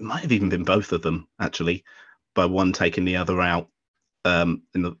by, it might have even been both of them actually, by one taking the other out in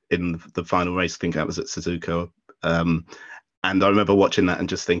the final race. I think that was at Suzuka. And I remember watching that and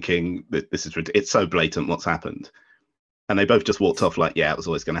just thinking that this is it's so blatant what's happened. And they both just walked off like, yeah, it was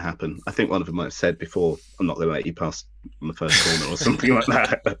always going to happen. I think one of them might have said before, I'm not going to let you pass on the first corner or something like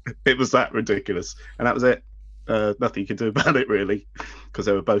that. It was that ridiculous. And that was it. Nothing you could do about it really, because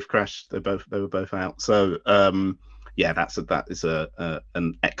they were both crashed. They were both out. So yeah, that is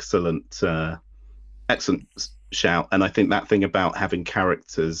an excellent excellent shout. And I think that thing about having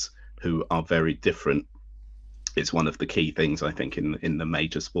characters who are very different is one of the key things, I think, in the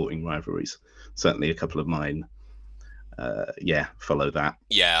major sporting rivalries. Certainly, a couple of mine, follow that.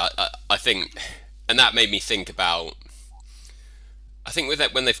 Yeah, I think, and that made me think about. I think with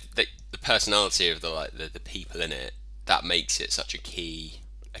that, when the personality of the people in it, that makes it such a key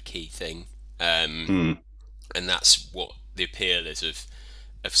thing, Mm, and that's what the appeal is of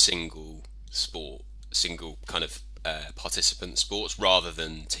single sport, single kind of participant sports rather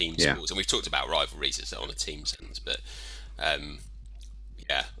than team yeah, sports. And we've talked about rivalries as on a team sense, but um,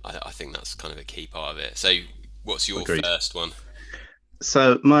 yeah, I think that's kind of a key part of it. So, what's your agreed. first one?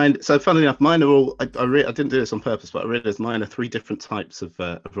 So mine. So funnily enough, mine are all. I didn't do this on purpose, but I realised mine are three different types of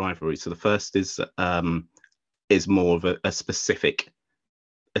rivalry. So the first is more of a specific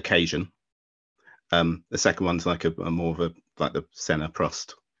occasion. The second one's like a more of a like the Senna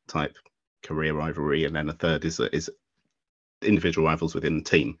Prost type career rivalry, and then the third is individual rivals within the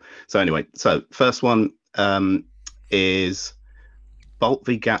team. So anyway, so first one is Bolt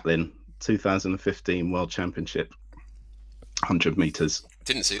v Gatlin, 2015 World Championship, 100 meters.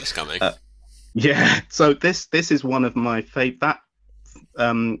 Didn't see this coming. Yeah, so this is one of my favorite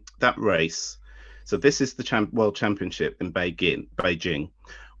that race. So this is the World Championship in Beijing,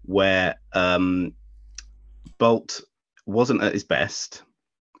 where Bolt wasn't at his best.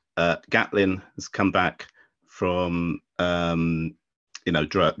 Gatlin has come back from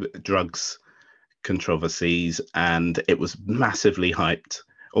drugs controversies, and it was massively hyped,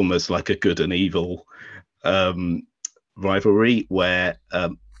 almost like a good and evil rivalry, where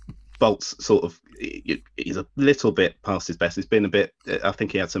Bolt's sort of he's a little bit past his best. He's been a bit. I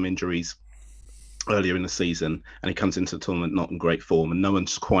think he had some injuries earlier in the season, and he comes into the tournament not in great form, and no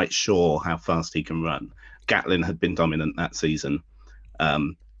one's quite sure how fast he can run. Gatlin had been dominant that season,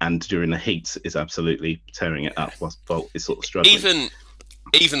 and during the heats is absolutely tearing it up, whilst Bolt is sort of struggling.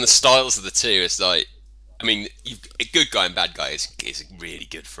 Even the styles of the two, it's like, I mean, a good guy and bad guy is really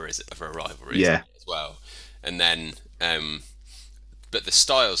good for a rivalry, Yeah, isn't it, as well. And then, but the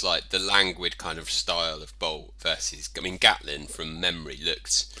styles, like the languid kind of style of Bolt versus, I mean, Gatlin from memory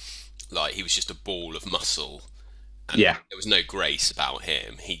looked like he was just a ball of muscle, and yeah, there was no grace about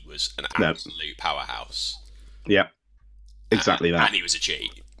him. He was an no, absolute powerhouse, yeah, exactly that. and he was a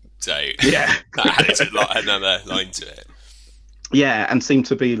cheat. So Yeah, that added another line to it. yeah, and seemed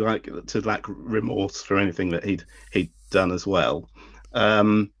to be to lack remorse for anything that he'd done as well.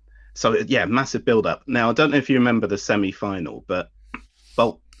 So yeah, massive build up. Now I don't know if you remember the semi final, but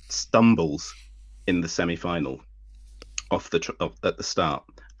Bolt stumbles in the semi final at the start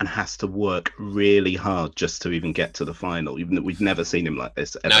and has to work really hard just to even get to the final. Even though we've never seen him like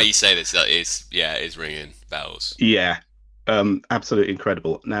this ever. Now you say this, that is ringing bells. Yeah, absolutely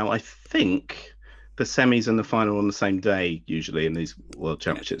incredible. Now I think the semis and the final are on the same day usually in these World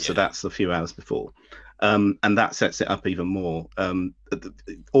Championships, so that's a few hours before. And that sets it up even more.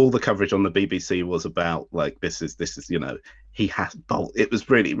 All the coverage on the BBC was about like this is he has Bolt. It was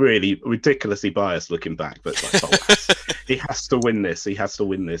really, really ridiculously biased looking back, but like Bolt he has to win this. He has to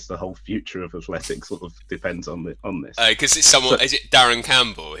win this. The whole future of athletics sort of depends on this. Because it's someone. Is it Darren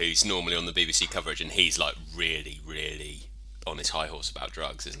Campbell who's normally on the BBC coverage, and he's like really, really on his high horse about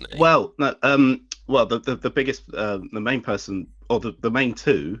drugs, isn't he? Well, no, the biggest, the main person, or the main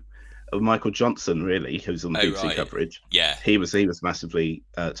two. Michael Johnson, really, who's on the BBC coverage. Yeah, he was massively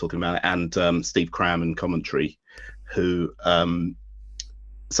talking about it, and Steve Cram in commentary, who.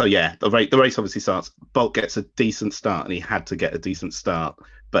 So yeah, the race obviously starts. Bolt gets a decent start, and he had to get a decent start,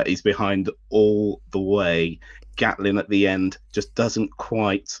 but he's behind all the way. Gatlin at the end just doesn't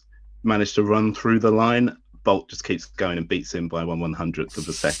quite manage to run through the line. Bolt just keeps going and beats him by 1/100th of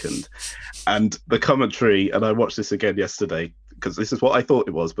a second. And the commentary, and I watched this again yesterday, because this is what I thought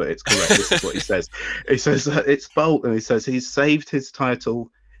it was, but it's correct. This is what he says. He says it's Bolt, and he says he's saved his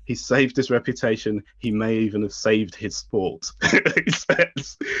title, he's saved his reputation, he may even have saved his sport. He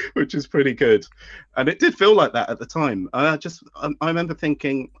says, which is pretty good. And it did feel like that at the time. I remember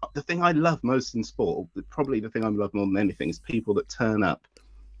thinking the thing I love most in sport, probably the thing I love more than anything, is people that turn up,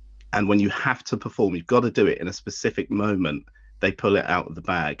 and when you have to perform, you've got to do it in a specific moment. They pull it out of the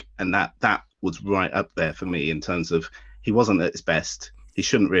bag, and that was right up there for me in terms of. He wasn't at his best. He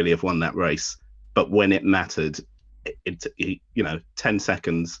shouldn't really have won that race. But when it mattered, 10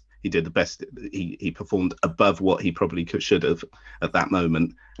 seconds, he did the best. He performed above what he probably should have at that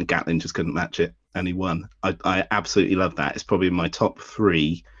moment. And Gatlin just couldn't match it. And he won. I absolutely love that. It's probably my top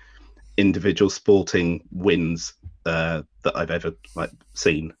 3 individual sporting wins that I've ever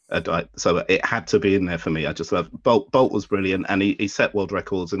seen. So it had to be in there for me. I just love Bolt. Bolt was brilliant, and he set world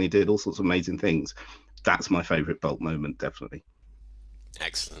records and he did all sorts of amazing things. That's my favourite Bolt moment, definitely.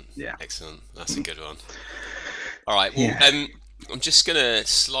 Excellent. Yeah. Excellent. That's a good one. All right. Well, I'm just gonna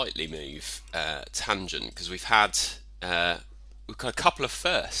slightly move tangent because we've got a couple of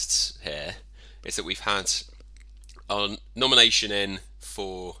firsts here. Is that we've had our nomination in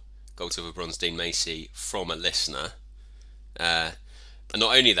for Gold, Silver, Bronze, Dean Macy from a listener. And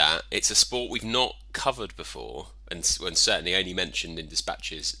not only that, it's a sport we've not covered before, and certainly only mentioned in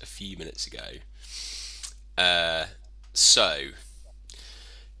dispatches a few minutes ago. So,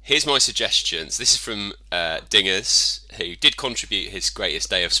 here's my suggestions. This is from Dingers, who did contribute his greatest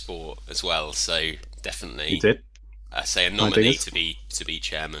day of sport as well. So definitely, He did. Say a nominee to be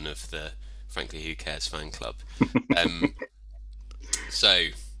chairman of the Frankly Who Cares fan club. So,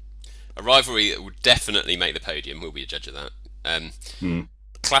 a rivalry that would definitely make the podium. We'll be a judge of that.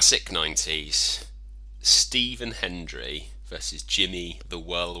 Classic 90s, Stephen Hendry versus Jimmy the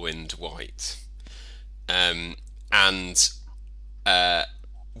Whirlwind White. And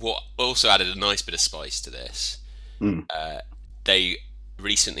what also added a nice bit of spice to this, they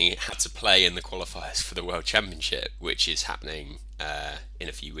recently had to play in the qualifiers for the World Championship, which is happening in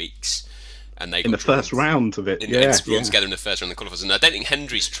a few weeks. And they in the first round of it, drawn together in the first round of the qualifiers. And I don't think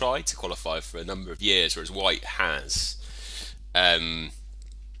Hendry's tried to qualify for a number of years, whereas White has. And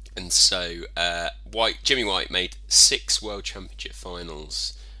so Jimmy White made 6 World Championship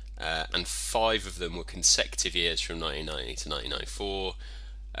finals, and 5 of them were consecutive years from 1990 to 1994,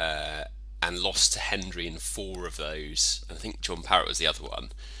 and lost to Hendry in 4 of those. I think John Parrott was the other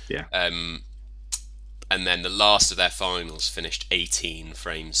one. Yeah. And then the last of their finals finished 18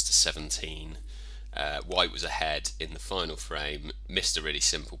 frames to 17. White was ahead in the final frame, missed a really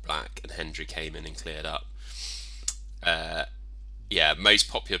simple black, and Hendry came in and cleared up. Most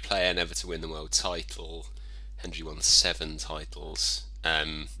popular player never to win the world title. Hendry won 7 titles.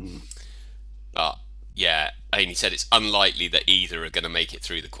 But yeah, and he said it's unlikely that either are going to make it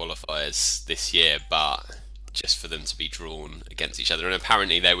through the qualifiers this year, but just for them to be drawn against each other. And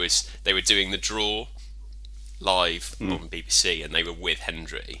apparently they were doing the draw live on BBC, and they were with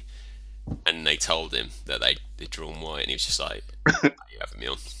Hendry, and they told him that they'd drawn White, and he was just like, "Are you having me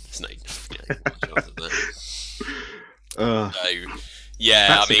on? There's no chance of that."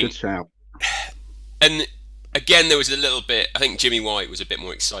 That's a good shout. And again, there was a little bit. I think Jimmy White was a bit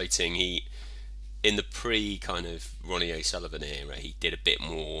more exciting. He, in the pre kind of Ronnie O'Sullivan era, he did a bit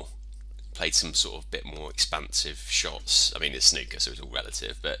more, played some sort of bit more expansive shots. I mean, it's snooker, so it's all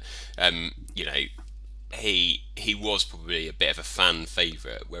relative, but he was probably a bit of a fan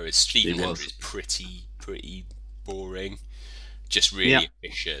favourite, whereas Stephen Hendry is pretty boring, just really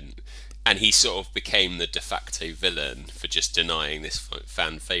efficient. And he sort of became the de facto villain for just denying this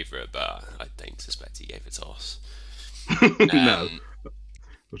fan favourite, but I don't suspect he gave a toss. No,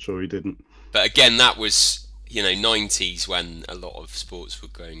 I'm sure he didn't. But again, that was 90s when a lot of sports were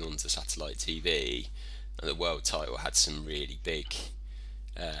going on to satellite TV, and the world title had some really big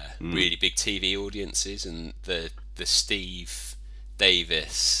TV audiences, and the Steve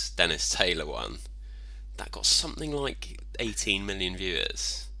Davis Dennis Taylor one that got something like 18 million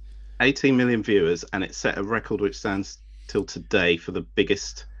viewers. 18 million viewers, and it set a record which stands till today for the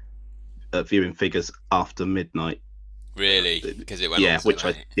biggest viewing figures after midnight. Really? Because it went on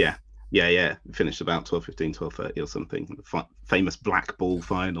it finished about 12:15, 12:30 or something. The famous black ball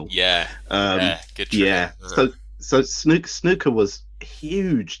final. Good trivia. Yeah. So snooker was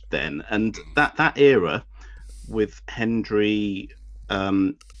huge then, and that era with Hendry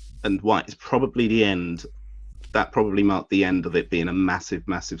and White is probably the end. That probably marked the end of it being a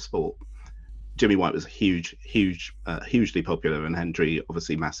massive sport. Jimmy White was hugely popular, and Hendry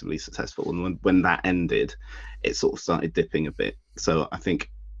obviously massively successful. And when that ended, it sort of started dipping a bit. So I think,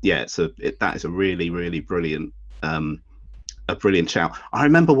 that is a really brilliant, a brilliant shout. I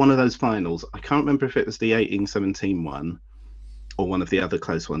remember one of those finals. I can't remember if it was the 1817 one or one of the other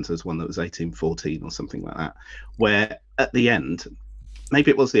close ones. There's one that was 1814 or something like that, where at the end, maybe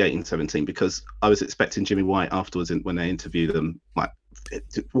it was the 1817, because I was expecting Jimmy White afterwards when they interviewed them. Like,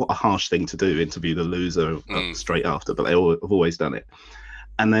 what a harsh thing to do, interview the loser straight after, but they have always done it.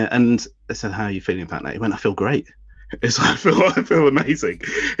 And they said, "How are you feeling about that?" He went, "I feel great." It's like, I feel amazing.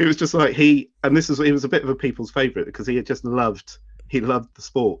 It was just like he was a bit of a people's favourite because he loved the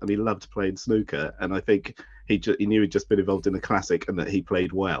sport and he loved playing snooker. And I think he knew he'd just been involved in a classic and that he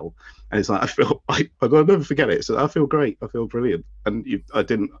played well. And it's like, I'll never forget it. So I feel great. I feel brilliant. And I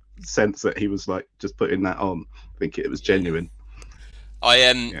didn't sense that he was like just putting that on. I think it was genuine.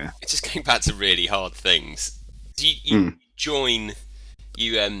 It's just going back to really hard things. You join,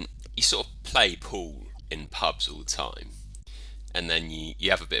 you sort of play pool in pubs all the time, and then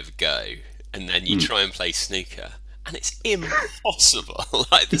you have a bit of a go, and then you try and play snooker, and it's impossible.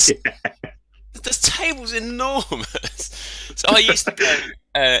 Like this table's enormous. So I used to go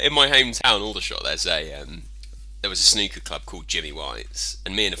in my hometown, Aldershot. There was a snooker club called Jimmy White's,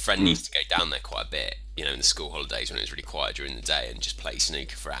 and me and a friend used to go down there quite a bit. You know, in the school holidays when it was really quiet during the day, and just play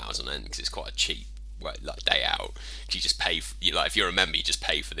snooker for hours on end because it's quite a cheap, like day out. You just pay for, like if you're a member, you just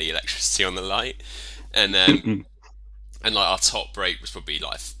pay for the electricity on the light, and and like our top break was probably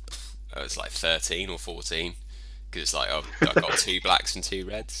like it was like 13 or 14 because it's like I got 2 blacks and 2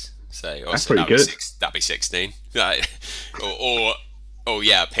 reds. So that's pretty good. That'd be 16. Or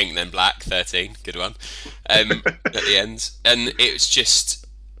yeah, pink then black, 13. Good one. At the end, and it was just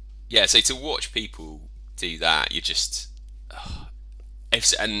So to watch people do that, you just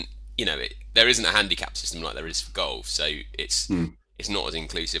and you know there isn't a handicap system like there is for golf, so it's not as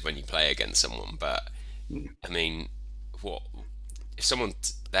inclusive when you play against someone. But I mean, what if someone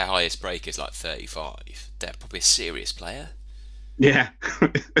their highest break is like 35? They're probably a serious player. Yeah.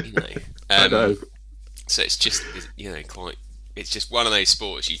 You know. I know. So it's just quite. It's just one of those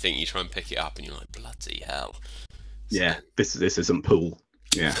sports you think you try and pick it up and you're like bloody hell. So, yeah, this isn't pool.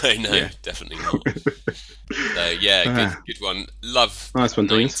 Yeah. No, definitely not. So yeah, good one. Love nice one,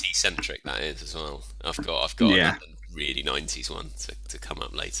 90s centric that is as well. I've got a really 90s one to come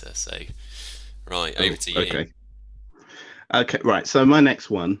up later. So right, over to you. Okay, right. So my next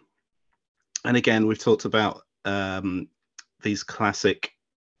one, and again we've talked about these classic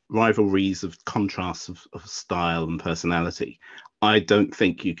rivalries of contrasts of style and personality. I don't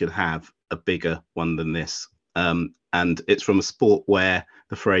think you could have a bigger one than this. And it's from a sport where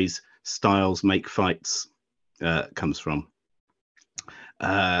the phrase "styles make fights" comes from,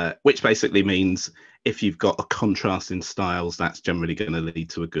 which basically means if you've got a contrast in styles, that's generally going to lead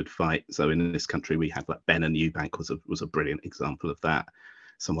to a good fight. So in this country, we had like Ben and Eubank was a brilliant example of that.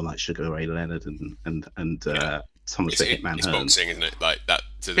 Someone like Sugar Ray Leonard and Somerset Hitman It's Hearns. boxing, isn't it? Like that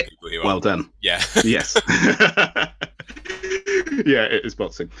to the people who well done. Yeah. Yes. Yeah, it is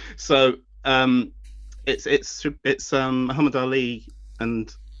boxing. So it's Muhammad Ali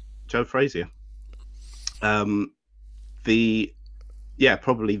and Joe Frazier. Probably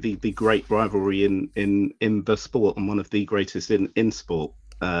the great rivalry in the sport, and one of the greatest in sport.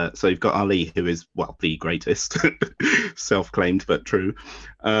 So you've got Ali, who is the greatest, self-claimed but true,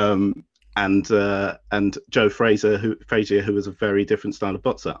 and Joe Frazier, who was a very different style of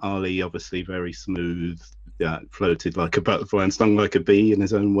boxer. Ali, obviously, very smooth, floated like a butterfly and stung like a bee, in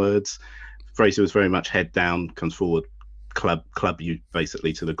his own words. Frazier was very much head down, comes forward, club you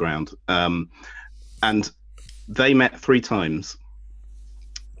basically to the ground. And they met 3 times.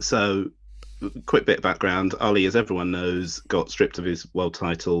 So, quick bit of background: Ali, as everyone knows, got stripped of his world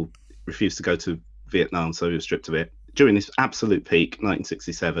title, refused to go to Vietnam, so he was stripped of it. During his absolute peak,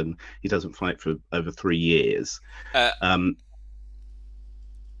 1967, he doesn't fight for over 3 years. I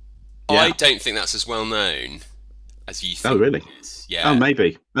don't think that's as well known as you think. Oh, really? It is. Yeah. Oh,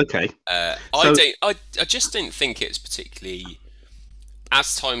 maybe. Okay. I just don't think it's particularly.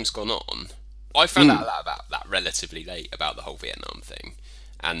 As time's gone on, I found out about that relatively late, about the whole Vietnam thing,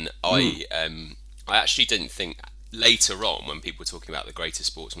 and I actually didn't think. Later on, when people were talking about the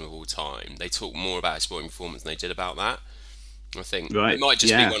greatest sportsman of all time, they talked more about his sporting performance than they did about that. I think it might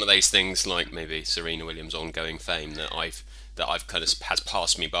just be one of those things, like maybe Serena Williams' ongoing fame that I've kind of has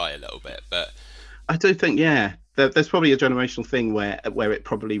passed me by a little bit. But I do think, there's probably a generational thing where it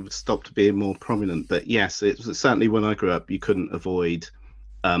probably stopped being more prominent. But yes, it was certainly when I grew up, you couldn't avoid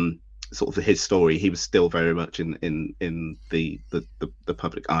sort of his story. He was still very much in the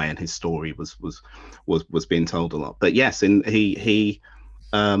public eye, and his story was being told a lot. But yes, he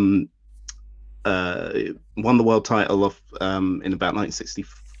won the world title in about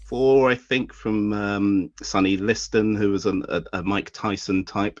 1964, I think, from Sonny Liston, who was a Mike Tyson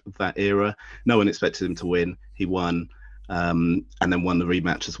type of that era. No one expected him to win. He won. And then won the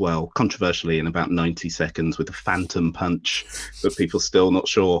rematch as well, controversially in about 90 seconds with a phantom punch, but people still not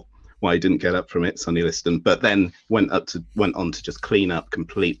sure why he didn't get up from it, Sonny Liston. But then went on to just clean up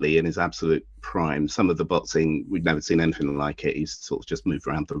completely in his absolute prime. Some of the boxing, we'd never seen anything like it. He's sort of just moved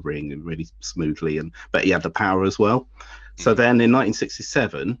around the ring and really smoothly, but he had the power as well. So then in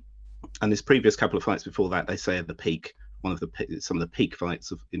 1967, and his previous couple of fights before that, they say at the peak, some of the peak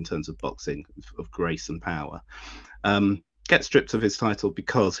fights in terms of boxing, of grace and power, gets stripped of his title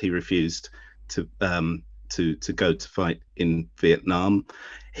because he refused to go to fight in Vietnam.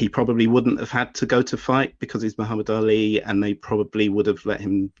 he probably wouldn't have had to go to fight because he's Muhammad Ali, and they probably would have let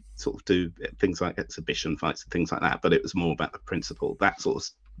him sort of do things like exhibition fights and things like that. But it was more about the principle that sort of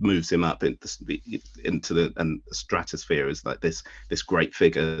moves him up into the stratosphere as like this great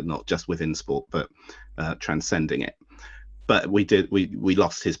figure, not just within sport but transcending it. But we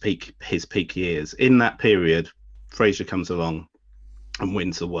lost his peak years. In that period, Frazier comes along and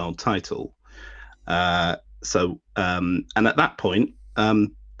wins the world title. And at that point,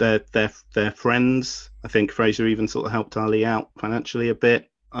 they're friends. I think Frazier even sort of helped Ali out financially a bit.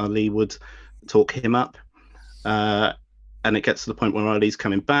 Ali would talk him up, and it gets to the point where Ali's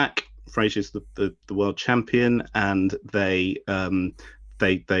coming back. Frazier's the world champion, and they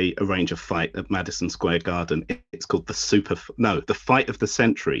arrange a fight at Madison Square Garden. It's called the Fight of the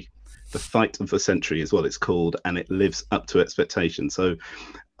Century. The Fight of the Century is what it's called, and it lives up to expectation. So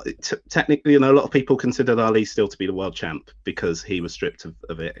technically, a lot of people consider Ali still to be the world champ because he was stripped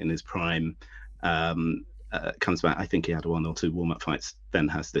of it in his prime. Comes back, I think he had 1 or 2 warm-up fights, then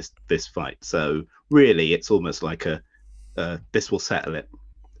has this fight. So really, it's almost like this will settle it.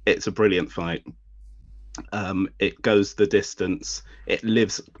 It's a brilliant fight. It goes the distance. It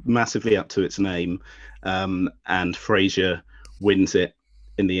lives massively up to its name, and Frazier wins it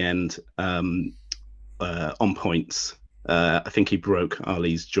in the end on points. I think he broke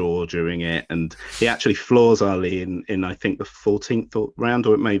Ali's jaw during it, and he actually floors Ali in I think the 14th round,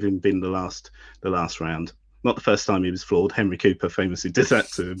 or it may have even been the last round. Not the first time he was floored. Henry Cooper famously did that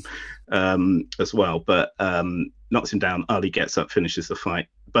to him as well, but knocks him down. Ali gets up, finishes the fight.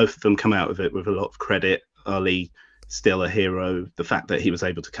 Both of them come out of it with a lot of credit. Ali still a hero. The fact that he was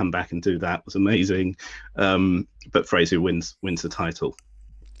able to come back and do that was amazing. But Frazier wins the title.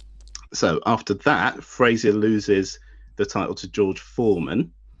 So after that, Frazier loses the title to George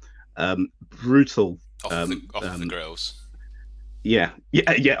Foreman. Brutal. Off the grills. Yeah,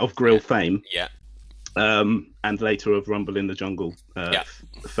 of grill fame. Yeah. And later of Rumble in the Jungle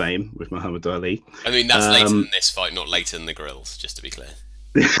fame with Muhammad Ali. I mean, that's later than this fight, not later than the grills, just to be clear.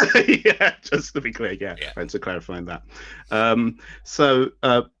 Yeah, just to be clear, yeah. Thanks for clarifying that.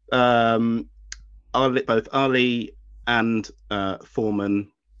 Both Ali and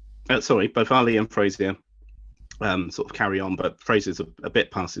Foreman, both Ali and Frazier sort of carry on, but Frazier's a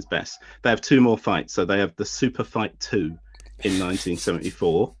bit past his best. They have 2 more fights, so they have the Super Fight 2 in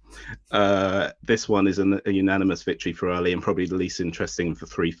 1974. This one is a unanimous victory for Ali, and probably the least interesting of the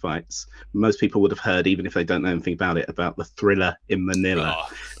 3 fights. Most people would have heard, even if they don't know anything about it, about the Thriller in Manila. Oh,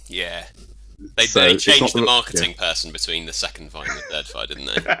 yeah. They changed the marketing person between the second fight and the third fight, didn't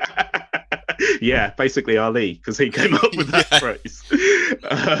they? Yeah, basically Ali, because he came up with that phrase.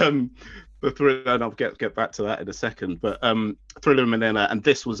 The Thriller, and I'll get back to that in a second, but Thriller in Manila, and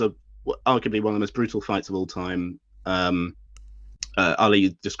this was arguably one of the most brutal fights of all time.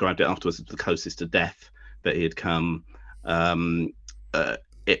 Ali described it afterwards as the closest to death that he had come.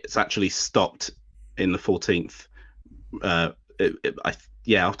 It's actually stopped in the 14th. After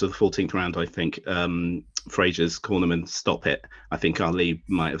the 14th round, I think Frazier's cornerman stopped it. I think Ali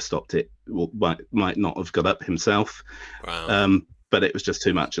might have stopped it, might not have got up himself. Wow. But it was just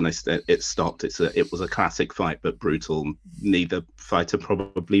too much, and it stopped. It was a classic fight, but brutal. Neither fighter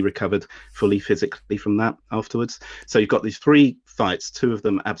probably recovered fully physically from that afterwards. So you've got these 3 fights, 2 of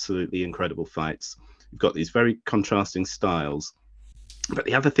them absolutely incredible fights. You've got these very contrasting styles. But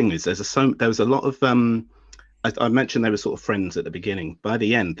the other thing is, there was a lot of I mentioned they were sort of friends at the beginning. By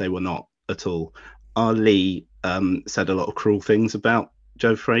the end, they were not at all. Ali said a lot of cruel things about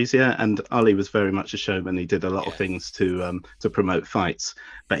Joe Frazier, and Ali was very much a showman. He did a lot of things to promote fights,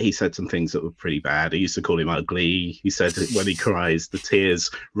 but he said some things that were pretty bad. He used to call him ugly. He said when he cries, the tears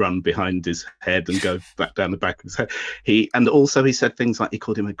run behind his head and go back down the back of his head. He said things like he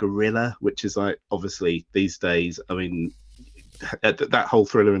called him a gorilla, which is like, obviously these days, I mean, that whole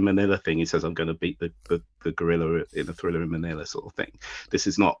Thriller in Manila thing, he says, I'm going to beat the gorilla in a Thriller in Manila sort of thing. This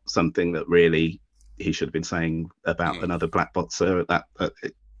is not something that really he should have been saying about another black boxer at that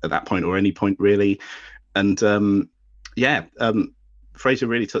point, or any point really. And Frazier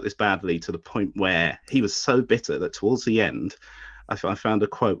really took this badly, to the point where he was so bitter that towards the end, I found a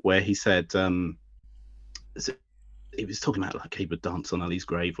quote where he said he was talking about like he would dance on Ali's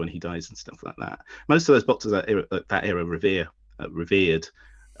grave when he dies and stuff like that. Most of those boxers at that era revered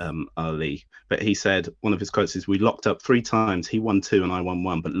Ali, but he said, one of his quotes is, "We locked up 3 times. He won 2 and I won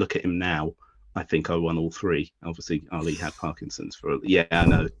 1. But look at him now. I think I won all 3." Obviously, Ali had Parkinson's I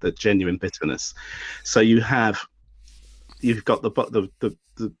know, the genuine bitterness. So you've got the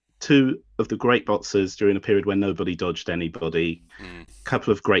 2 of the great boxers during a period when nobody dodged anybody. A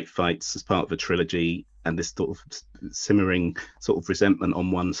couple of great fights as part of a trilogy. and this sort of simmering sort of resentment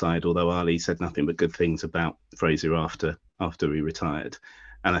on one side, although Ali said nothing but good things about Fraser after he retired.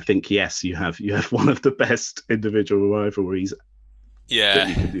 And I think, yes, you have one of the best individual rivalries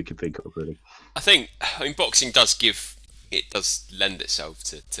that you can think of, really. I mean, boxing does lend itself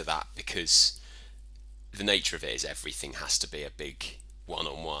to that, because the nature of it is everything has to be a big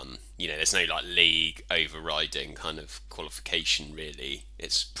one-on-one. You know, there's no like league overriding kind of qualification, really.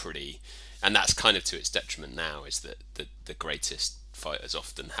 It's pretty, and that's kind of to its detriment now, is that the greatest fighters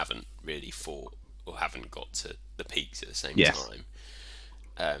often haven't really fought or haven't got to the peaks at the same time.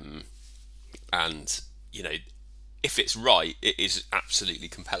 And you know, if it's right, it is absolutely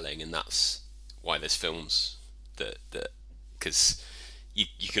compelling, and that's why there's films that because you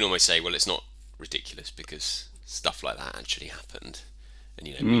can almost say, well, it's not ridiculous because stuff like that actually happened. And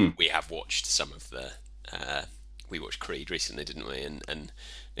you know, we have watched some of the we watched Creed recently, didn't we? And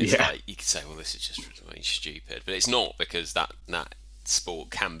it's like, you could say, well, this is just really stupid, but it's not, because that sport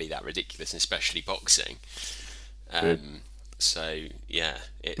can be that ridiculous, and especially boxing. So yeah,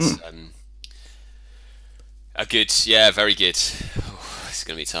 it's a good, very good. Oh, it's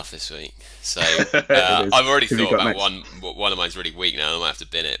going to be tough this week. So I've already thought about one of mine's really weak now, and I might have to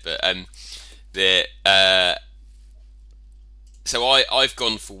bin it. But so I've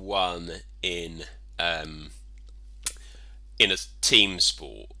gone for one in a team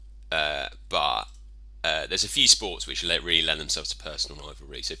sport, but there's a few sports which really lend themselves to personal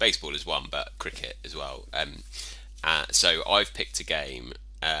rivalry. So baseball is one, but cricket as well. So I've picked a game,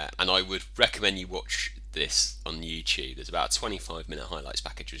 and I would recommend you watch this on YouTube. There's about a 25-minute highlights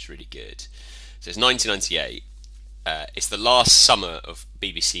package, which is really good. So it's 1998. It's the last summer of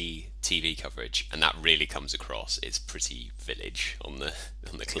BBC TV coverage, and that really comes across. It's pretty village on the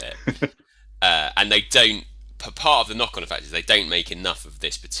clip, and they don't. Part of the knock-on effect is they don't make enough of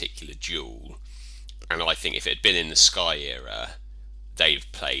this particular duel. And I think if it had been in the Sky era,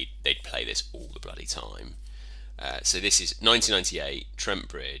 they'd play this all the bloody time. So this is 1998, Trent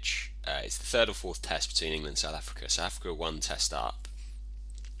Bridge. It's the third or fourth test between England and South Africa. South Africa are one test up,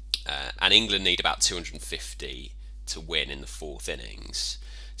 and England need about 250 to win in the fourth innings.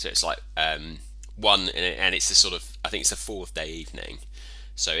 So it's like one, and it's the sort of, I think it's the fourth day evening.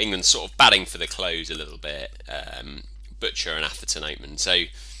 So England's sort of batting for the close a little bit. Butcher and Atherton open. So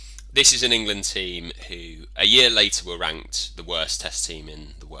this is an England team who a year later were ranked the worst test team in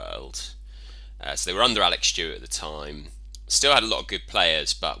the world. So they were under Alex Stewart at the time. Still had a lot of good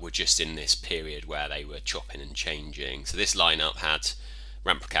players, but were just in this period where they were chopping and changing. So this lineup had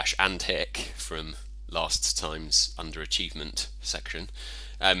Ramprakash and Hick from last time's underachievement section.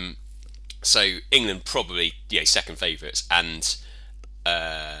 So England probably second favourites, and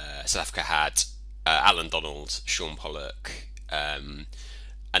South Africa had Alan Donald, Sean Pollock, and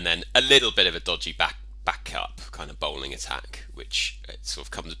then a little bit of a dodgy backup kind of bowling attack, which sort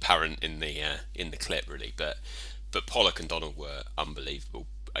of comes apparent in the clip, really. But Pollock and Donald were unbelievable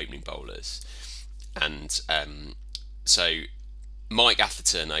opening bowlers, and so Mike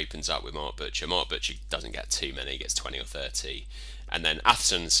Atherton opens up with Mark Butcher. Mark Butcher doesn't get too many; he gets 20 or 30, and then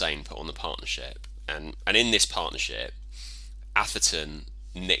Atherton and Sane put on the partnership, and in this partnership, Atherton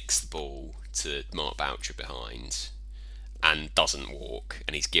nicks the ball to Mark Boucher behind and doesn't walk,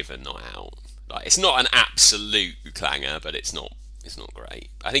 and he's given not out. Like, it's not an absolute clanger, but it's not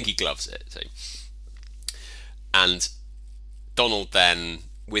great. I think he gloves it. So. And Donald then,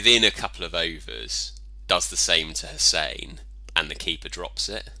 within a couple of overs, does the same to Hussain, and the keeper drops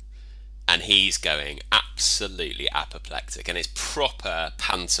it. And he's going absolutely apoplectic, and it's proper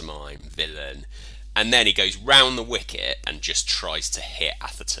pantomime villain. And then he goes round the wicket and just tries to hit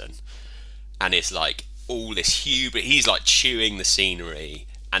Atherton. And it's like all this hubris. He's like chewing the scenery,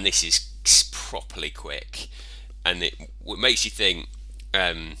 and this is properly quick. And it makes you think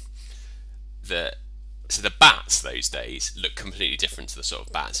that. So the bats those days look completely different to the sort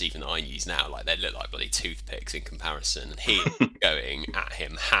of bats even I use now. Like, they look like bloody toothpicks in comparison. And he's going at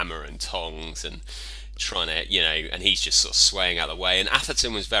him hammer and tongs and trying to, and he's just sort of swaying out of the way. And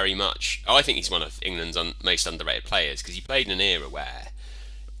Atherton was very much, I think he's one of England's most underrated players, because he played in an era where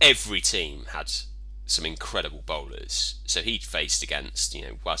every team had some incredible bowlers. So he'd faced against,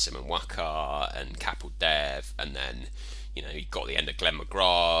 Wasim and Waqar and Kapil Dev, and then, he got the end of Glenn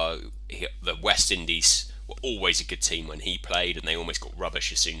McGrath. The West Indies were always a good team when he played, and they almost got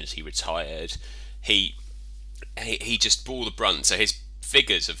rubbish as soon as he retired. He just bore the brunt. So his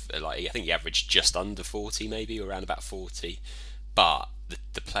figures of, I think he averaged just under 40, maybe, or around about 40. But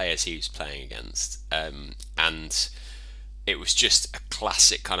the players he was playing against, and it was just a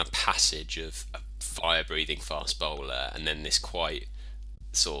classic kind of passage of a fire-breathing fast bowler, and then this quite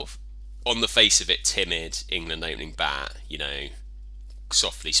sort of on the face of it, timid England opening bat,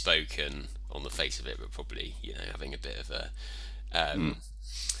 softly spoken on the face of it, but probably, having a bit of a, Mm. um,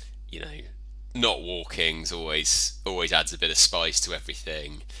 you know, not walking's always adds a bit of spice to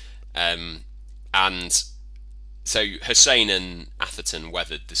everything. And so Hussein and Atherton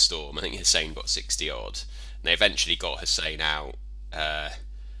weathered the storm. I think Hussein got 60 odd. And they eventually got Hussein out,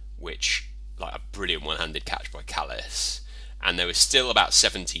 which, like, a brilliant one-handed catch by Callis. And there was still about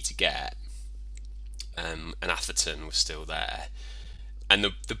 70 to get, and Atherton was still there. And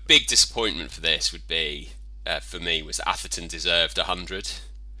the big disappointment for this would be, for me, was that Atherton deserved 100.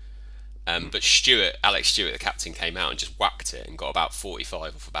 But Alex Stewart, the captain, came out and just whacked it and got about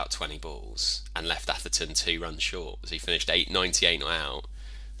 45 off about 20 balls and left Atherton 2 runs short. So he finished 98 not out,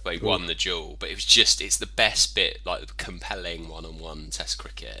 but he won the duel. But it's the best bit, like the compelling one-on-one Test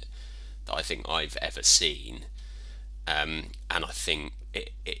cricket that I think I've ever seen. And I think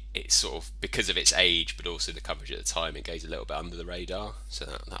it sort of, because of its age, but also the coverage at the time, it goes a little bit under the radar. So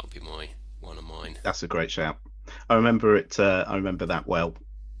that would be one of mine. That's a great shout. I remember it. I remember that well.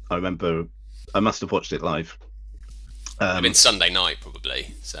 I must have watched it live. It'd been Sunday night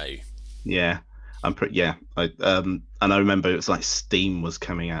probably. So yeah, yeah. And I remember it was like steam was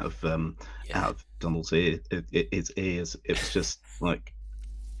coming out of Donald's ear, his ears. It was just like,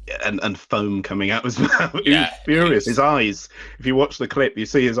 and foam coming out of his mouth. He was furious. His eyes. If you watch the clip, you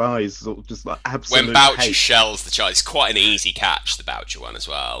see his eyes sort of just like absolute. When Boucher shells the child, it's quite an easy catch. The Boucher one as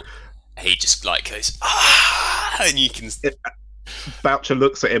well. He just like goes and you can. Boucher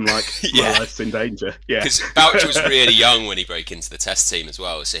looks at him like my life's in danger. Yeah, because Boucher was really young when he broke into the Test team as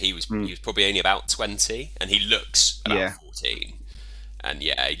well, so he was probably only about 20, and he looks about 14. And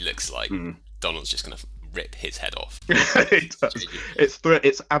he looks like Donald's just going to rip his head off.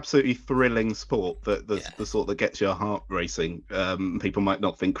 It's absolutely thrilling sport. The sort that gets your heart racing. People might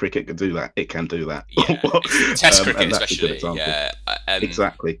not think cricket can do that. It can do that. Yeah, Test cricket especially. Yeah,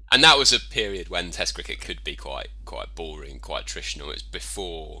 exactly. And that was a period when Test cricket could be quite boring, quite attritional. It was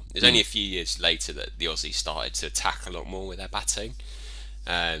before. It was only a few years later that the Aussies started to attack a lot more with their batting.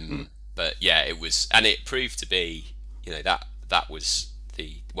 But yeah, it was, and it proved to be, that was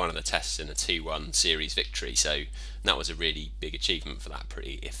one of the tests in a 2-1 series victory. So that was a really big achievement for that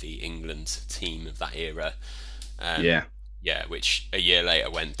pretty iffy England team of that era. Which a year later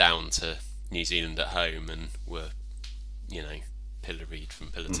went down to New Zealand at home and were, pilloried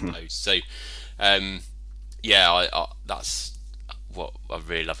from pillar to post. So, that's what I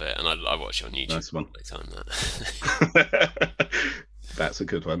really love it, and I watch it on YouTube nice one. all the time. That's a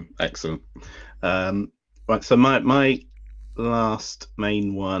good one. Excellent. Right, so my last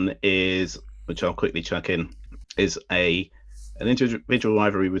main one is, which I'll quickly chuck in, is an individual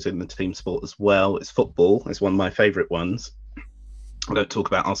rivalry within the team sport as well. It's football. It's one of my favourite ones. I don't talk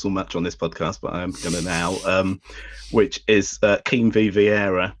about Arsenal much on this podcast, but I'm going to now, which is Keane v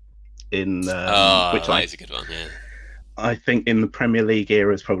Vieira. Which is a good one. Yeah, I think in the Premier League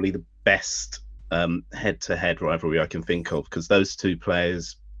era is probably the best head-to-head rivalry I can think of, because those two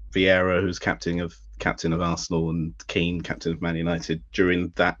players, Vieira, who's captain of Arsenal, and Keane, captain of Man United,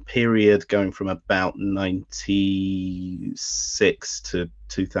 during that period going from about 96 to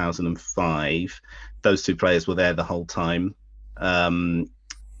 2005, those two players were there the whole time, and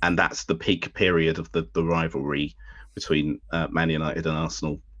that's the peak period of the rivalry between Man United and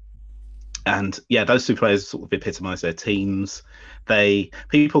Arsenal. And those two players sort of epitomise their teams.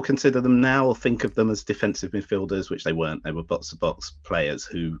 People consider them now, or think of them as defensive midfielders, which they weren't. They were box-to-box players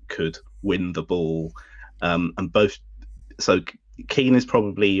who could win the ball. And both. So Keane is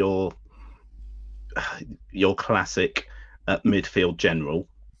probably your classic midfield general,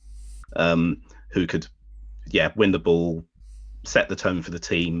 who could, win the ball, set the tone for the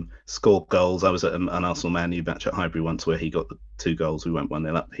team, score goals. I was at an Arsenal Man U match at Highbury once where he got the 2 goals. We went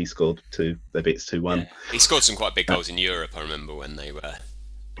 1-0 up. He scored 2. They beat us 2-1. Yeah. He scored some quite big goals in Europe. I remember when they were.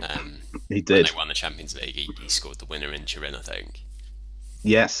 He did. When they won the Champions League. He scored the winner in Turin, I think.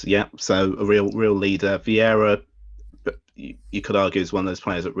 Yes, yeah. So a real leader. Vieira, you could argue, is one of those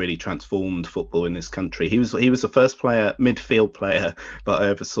players that really transformed football in this country. He was the first midfield player that I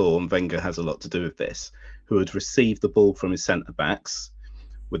ever saw, and Wenger has a lot to do with this, who had received the ball from his centre backs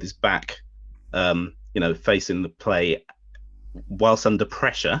with his back, facing the play, whilst under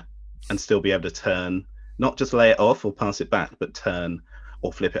pressure, and still be able to turn, not just lay it off or pass it back, but turn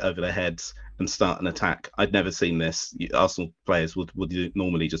or flip it over their heads and start an attack. I'd never seen this. Arsenal players would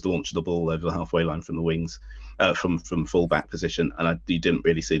normally just launch the ball over the halfway line from the wings, from full-back position, and you didn't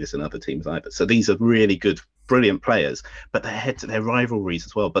really see this in other teams either. So these are really good, brilliant players, but they're rivalries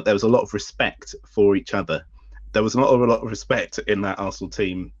as well. But there was a lot of respect for each other, there was not a lot of respect in that Arsenal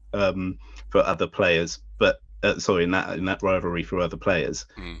team for other players, but sorry, in that rivalry for other players.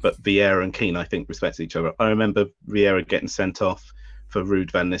 But Vieira and Keane, I think, respected each other. I remember Vieira getting sent off for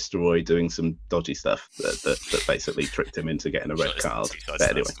Ruud van Nistelrooy doing some dodgy stuff that basically tricked him into getting a red card. But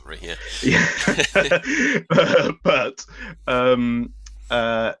anyway, story, but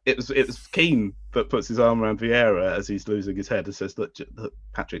it was Keane that puts his arm around Vieira as he's losing his head and says, "Look,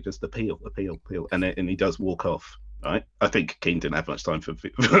 Patrick, just appeal," and he does walk off. Right, I think Keane didn't have much time for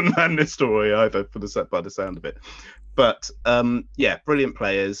Van Nistelrooy either, by the sound of it. But brilliant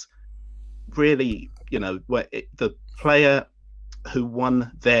players. Really, the player who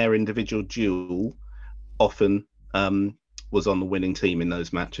won their individual duel often was on the winning team in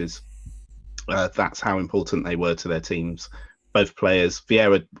those matches. That's how important they were to their teams. Both players,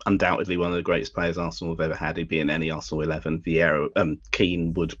 Vieira, undoubtedly one of the greatest players Arsenal have ever had. He'd be in any Arsenal 11. Vieira,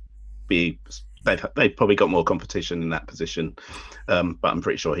 Keane would be. They've probably got more competition in that position, but I'm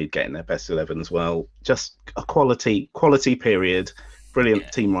pretty sure he'd get in their best 11 as well. Just a quality period,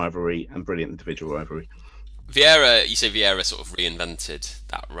 brilliant team rivalry and brilliant individual rivalry. You say Vieira sort of reinvented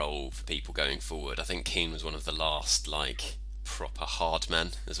that role for people going forward. I think Keane was one of the last proper hard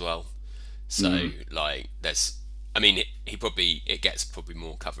men as well. So it gets probably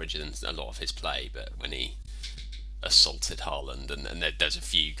more coverage than a lot of his play, but when he assaulted Haaland and there's a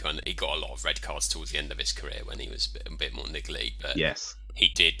few he got a lot of red cards towards the end of his career when he was a bit more niggly, but yes, he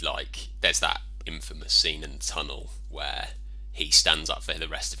did there's that infamous scene in the tunnel where he stands up for the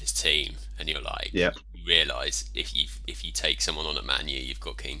rest of his team and you're like, you realise if you take someone on at Man U, you've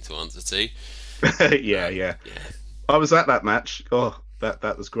got Keane to answer to. yeah. I was at that match.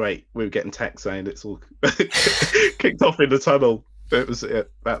 That was great. We were getting text saying it's all kicked off in the tunnel.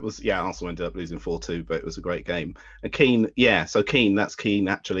 Arsenal ended up losing 4-2, but it was a great game. And Keane, so Keane, that's Keane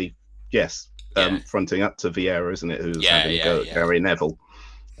actually, fronting up to Vieira, isn't it? Who's having a go at Gary Neville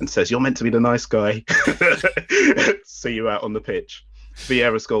and says, "You're meant to be the nice guy. See you out on the pitch."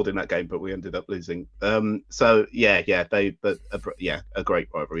 Vieira scored in that game, but we ended up losing. A great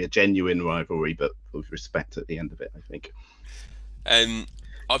rivalry, a genuine rivalry, but with respect at the end of it, I think.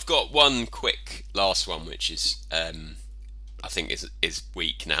 I've got one quick last one, which is I think is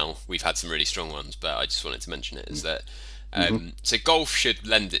weak now. We've had some really strong ones, but I just wanted to mention it. Is that so golf should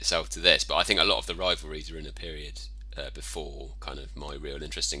lend itself to this, but I think a lot of the rivalries are in a period before kind of my real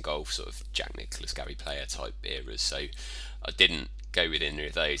interest in golf, sort of Jack Nicklaus, Gary Player type eras. So I didn't go with any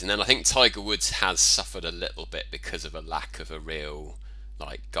of those. And then I think Tiger Woods has suffered a little bit because of a lack of a real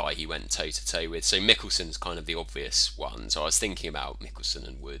guy he went toe to toe with. So Mickelson's kind of the obvious one. So I was thinking about Mickelson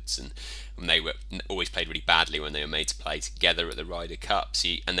and Woods, and they were always played really badly when they were made to play together at the Ryder Cup.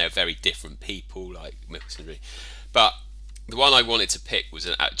 And they're very different people, like Mickelson really. But the one I wanted to pick was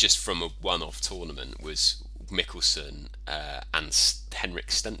just from a one-off tournament was Mickelson and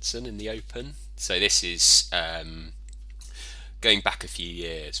Henrik Stenson in the Open. So this is going back a few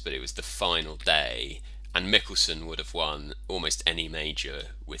years, but it was the final day. And Mickelson would have won almost any major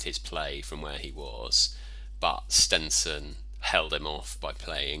with his play from where he was, but Stenson held him off by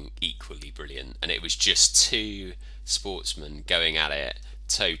playing equally brilliant. And it was just two sportsmen going at it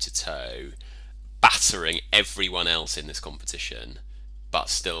toe to toe, battering everyone else in this competition, but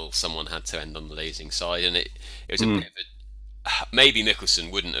still someone had to end on the losing side. And it was a bit of maybe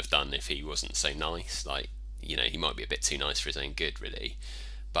Mickelson wouldn't have done if he wasn't so nice. He might be a bit too nice for his own good, really.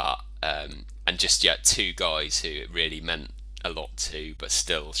 But and just two guys who it really meant a lot to, but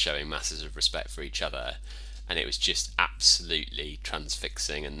still showing masses of respect for each other, and it was just absolutely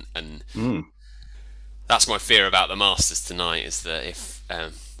transfixing. And that's my fear about the Masters tonight, is that if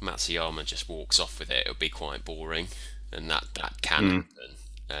Matsuyama just walks off with it, it'll be quite boring, and that can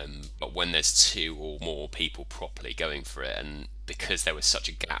happen. But when there's two or more people properly going for it, and because there was such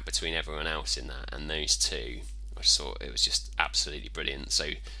a gap between everyone else in that and those two, I thought it was just absolutely brilliant.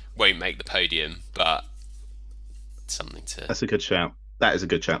 So won't make the podium, but something to... That's a good shout. That is a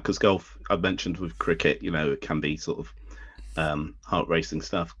good shout, because golf, I've mentioned with cricket, it can be sort of heart racing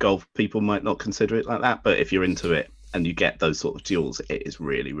stuff. Golf, people might not consider it like that, but if you're into it and you get those sort of duels, it is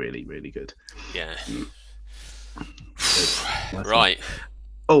really, really, really good. Yeah. Right.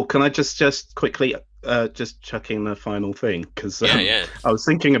 Oh, can I just quickly just chuck in a final thing? Because I was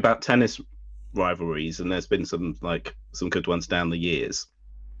thinking about tennis rivalries, and there's been some good ones down the years.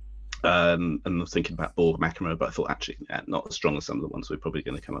 And I was thinking about Borg McEnroe, but I thought actually not as strong as some of the ones we're probably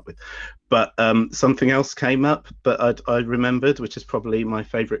going to come up with. But something else came up that I remembered, which is probably my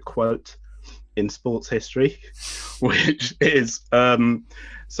favourite quote in sports history, which is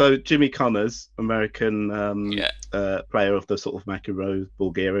so Jimmy Connors, American player of the sort of McEnroe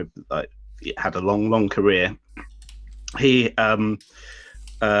Borg era, had a long career. He had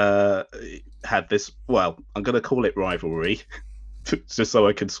this. Well, I'm going to call it rivalry, just so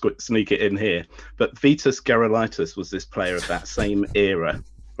I can sneak it in here. But Vitas Gerulaitis was this player of that same era,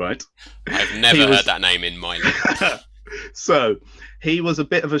 right? I've never heard that name in my life. So he was a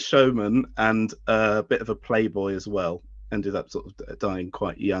bit of a showman and a bit of a playboy as well. Ended up sort of dying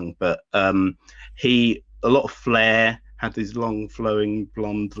quite young, but he a lot of flair, had these long flowing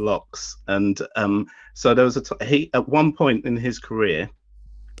blonde locks, and so there was he at one point in his career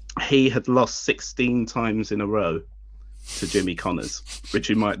he had lost 16 times in a row to Jimmy Connors, which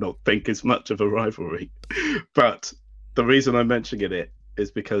you might not think is much of a rivalry, but the reason I'm mentioning it is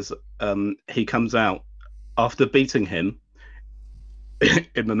because he comes out after beating him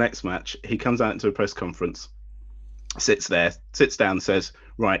in the next match. He comes out into a press conference, sits down, says,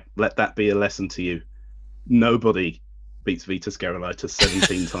 "Right, let that be a lesson to you. Nobody beats Vitas Gerulaitis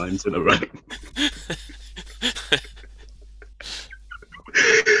 17 times in a row."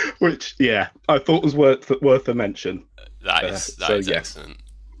 Which, yeah, I thought was worth a mention. That is excellent.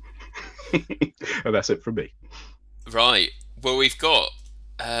 And that's it from me. Right. Well, we've got.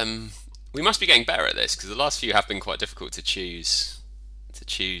 We must be getting better at this because the last few have been quite difficult to choose.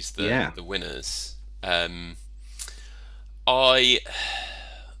 The winners. I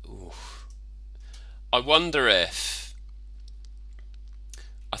wonder if.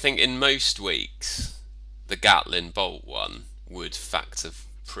 I think in most weeks, the Gatlin Bolt one would factor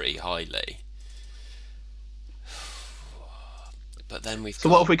pretty highly. But then we've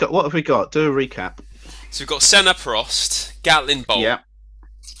what have we got? What have we got? Do a recap. So we've got Senna Prost, Gatlin Bolt. Yeah.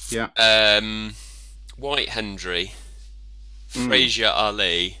 White Hendry, Frazier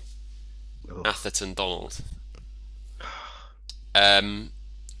Ali, Atherton Donald. That's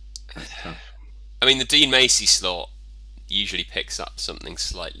tough. I mean, the Dean Macy slot usually picks up something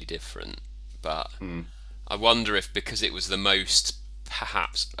slightly different, but I wonder if because it was the most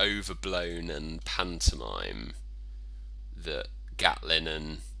perhaps overblown and pantomime that Gatlin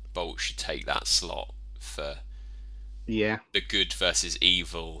and Bolt should take that slot for the good versus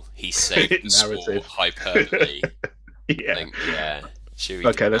evil. He saved the sport hyperbole. Yeah. I think,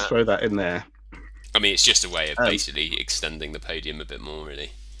 Okay, let's throw that in there. I mean, it's just a way of basically extending the podium a bit more,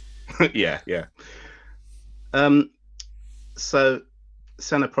 really. Yeah. So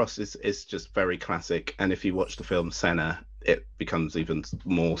Senna Prost is just very classic, and if you watch the film Senna, it becomes even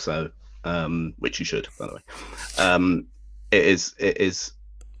more so, which you should, by the way. It is.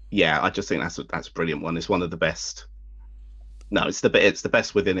 Yeah, I just think that's a brilliant one. It's one of the best. No, it's the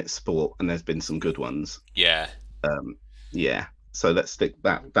best within its sport, and there's been some good ones. Yeah. Yeah. So let's stick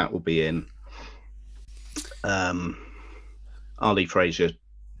that. That will be in. Ali Frazier.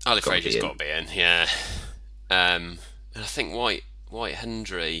 Ali Frazier's got to be in. Yeah. And I think White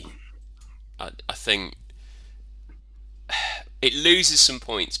Hendry. I think it loses some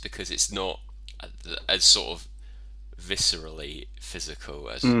points because it's not as sort of viscerally physical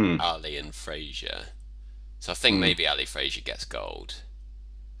as Ali and Frazier. So I think maybe Ali Frazier gets gold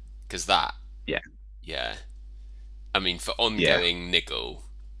because that. Yeah. I mean, for ongoing niggle,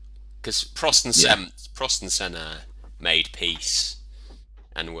 because Prost and Senna made peace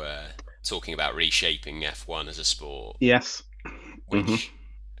and were talking about reshaping F1 as a sport. Yes. Which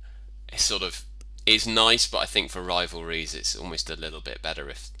is sort of is nice, but I think for rivalries, it's almost a little bit better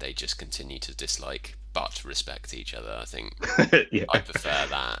if they just continue to dislike but respect each other. I think I prefer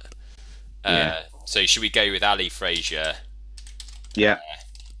that. So should we go with Ali Frazier? Yeah.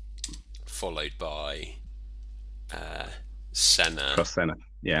 Followed by Senna. Prost Senna.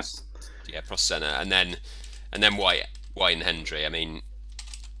 Yeah. Yeah, Prost Senna, and then White and Hendry. I mean,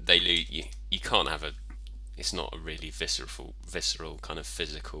 they lose. You can't have a. It's not a really visceral kind of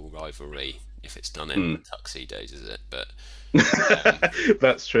physical rivalry if it's done in tuxedos, is it? But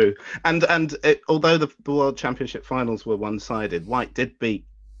that's true. And although the World Championship finals were one-sided, White did beat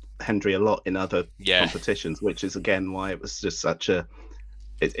Hendry a lot in other competitions, which is again why it was just such a.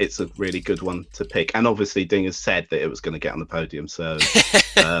 It's a really good one to pick, and obviously Ding has said that it was going to get on the podium. So,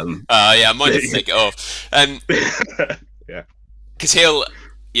 I might have to take it off. Yeah, because it'll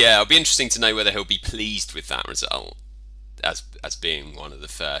be interesting to know whether he'll be pleased with that result, as being one of the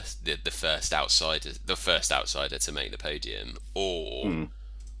first outsider to make the podium, or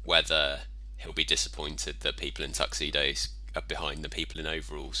whether he'll be disappointed that people in tuxedos are behind the people in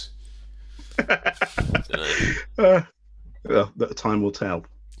overalls. Well, time will tell.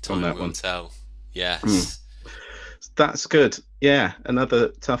 Time will tell. Yes. That's good. Yeah, another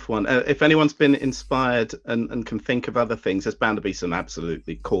tough one. If anyone's been inspired and can think of other things, there's bound to be some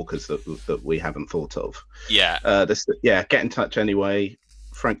absolutely corkers that we haven't thought of. Yeah. Get in touch anyway.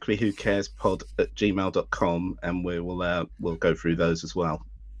 frankly.whocarespod@gmail.com, and we'll go through those as well.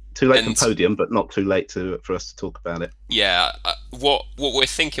 Too late for podium, but not too late for us to talk about it. Yeah, what we're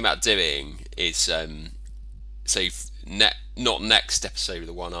thinking about doing is not next episode, but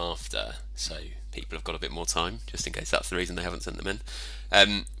the one after, so people have got a bit more time, just in case that's the reason they haven't sent them in.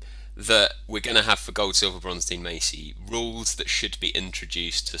 That we're going to have for Gold, Silver, Bronze Team Macy rules that should be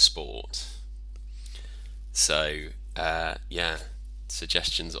introduced to sport. So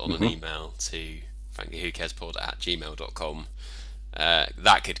suggestions on an email to frankly.whocarespod@gmail.com.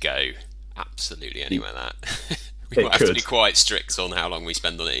 That could go absolutely anywhere. That we might have to be quite strict on how long we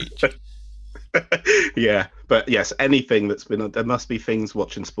spend on it each. Yeah, but yes, anything that's been, there must be things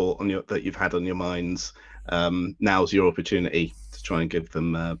watching sport that you've had on your minds. Now's your opportunity to try and give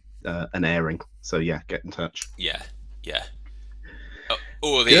them an airing. So yeah, get in touch. Yeah.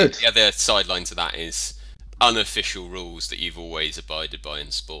 Or the other sideline to that is unofficial rules that you've always abided by in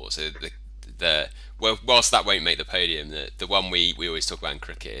sport. So whilst that won't make the podium, the one we always talk about in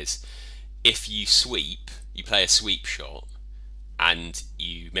cricket is if you sweep, you play a sweep shot, and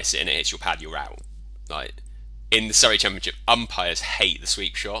you miss it and it hits your pad, you're out. Like in the Surrey Championship, umpires hate the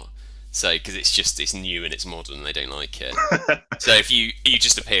sweep shot, so because it's new and it's modern and they don't like it. So if you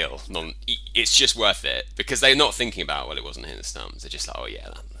just appeal, it's just worth it because they're not thinking about, well, it wasn't hitting the stumps. They're just like, oh yeah,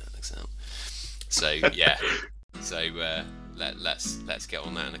 that looks out. So yeah, so let's get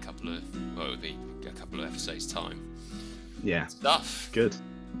on that in it'll be a couple of episodes time. Yeah, stuff. Good.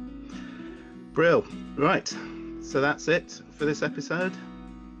 Brill. Right. So that's it for this episode.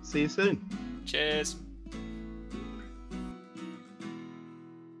 See you soon. Cheers.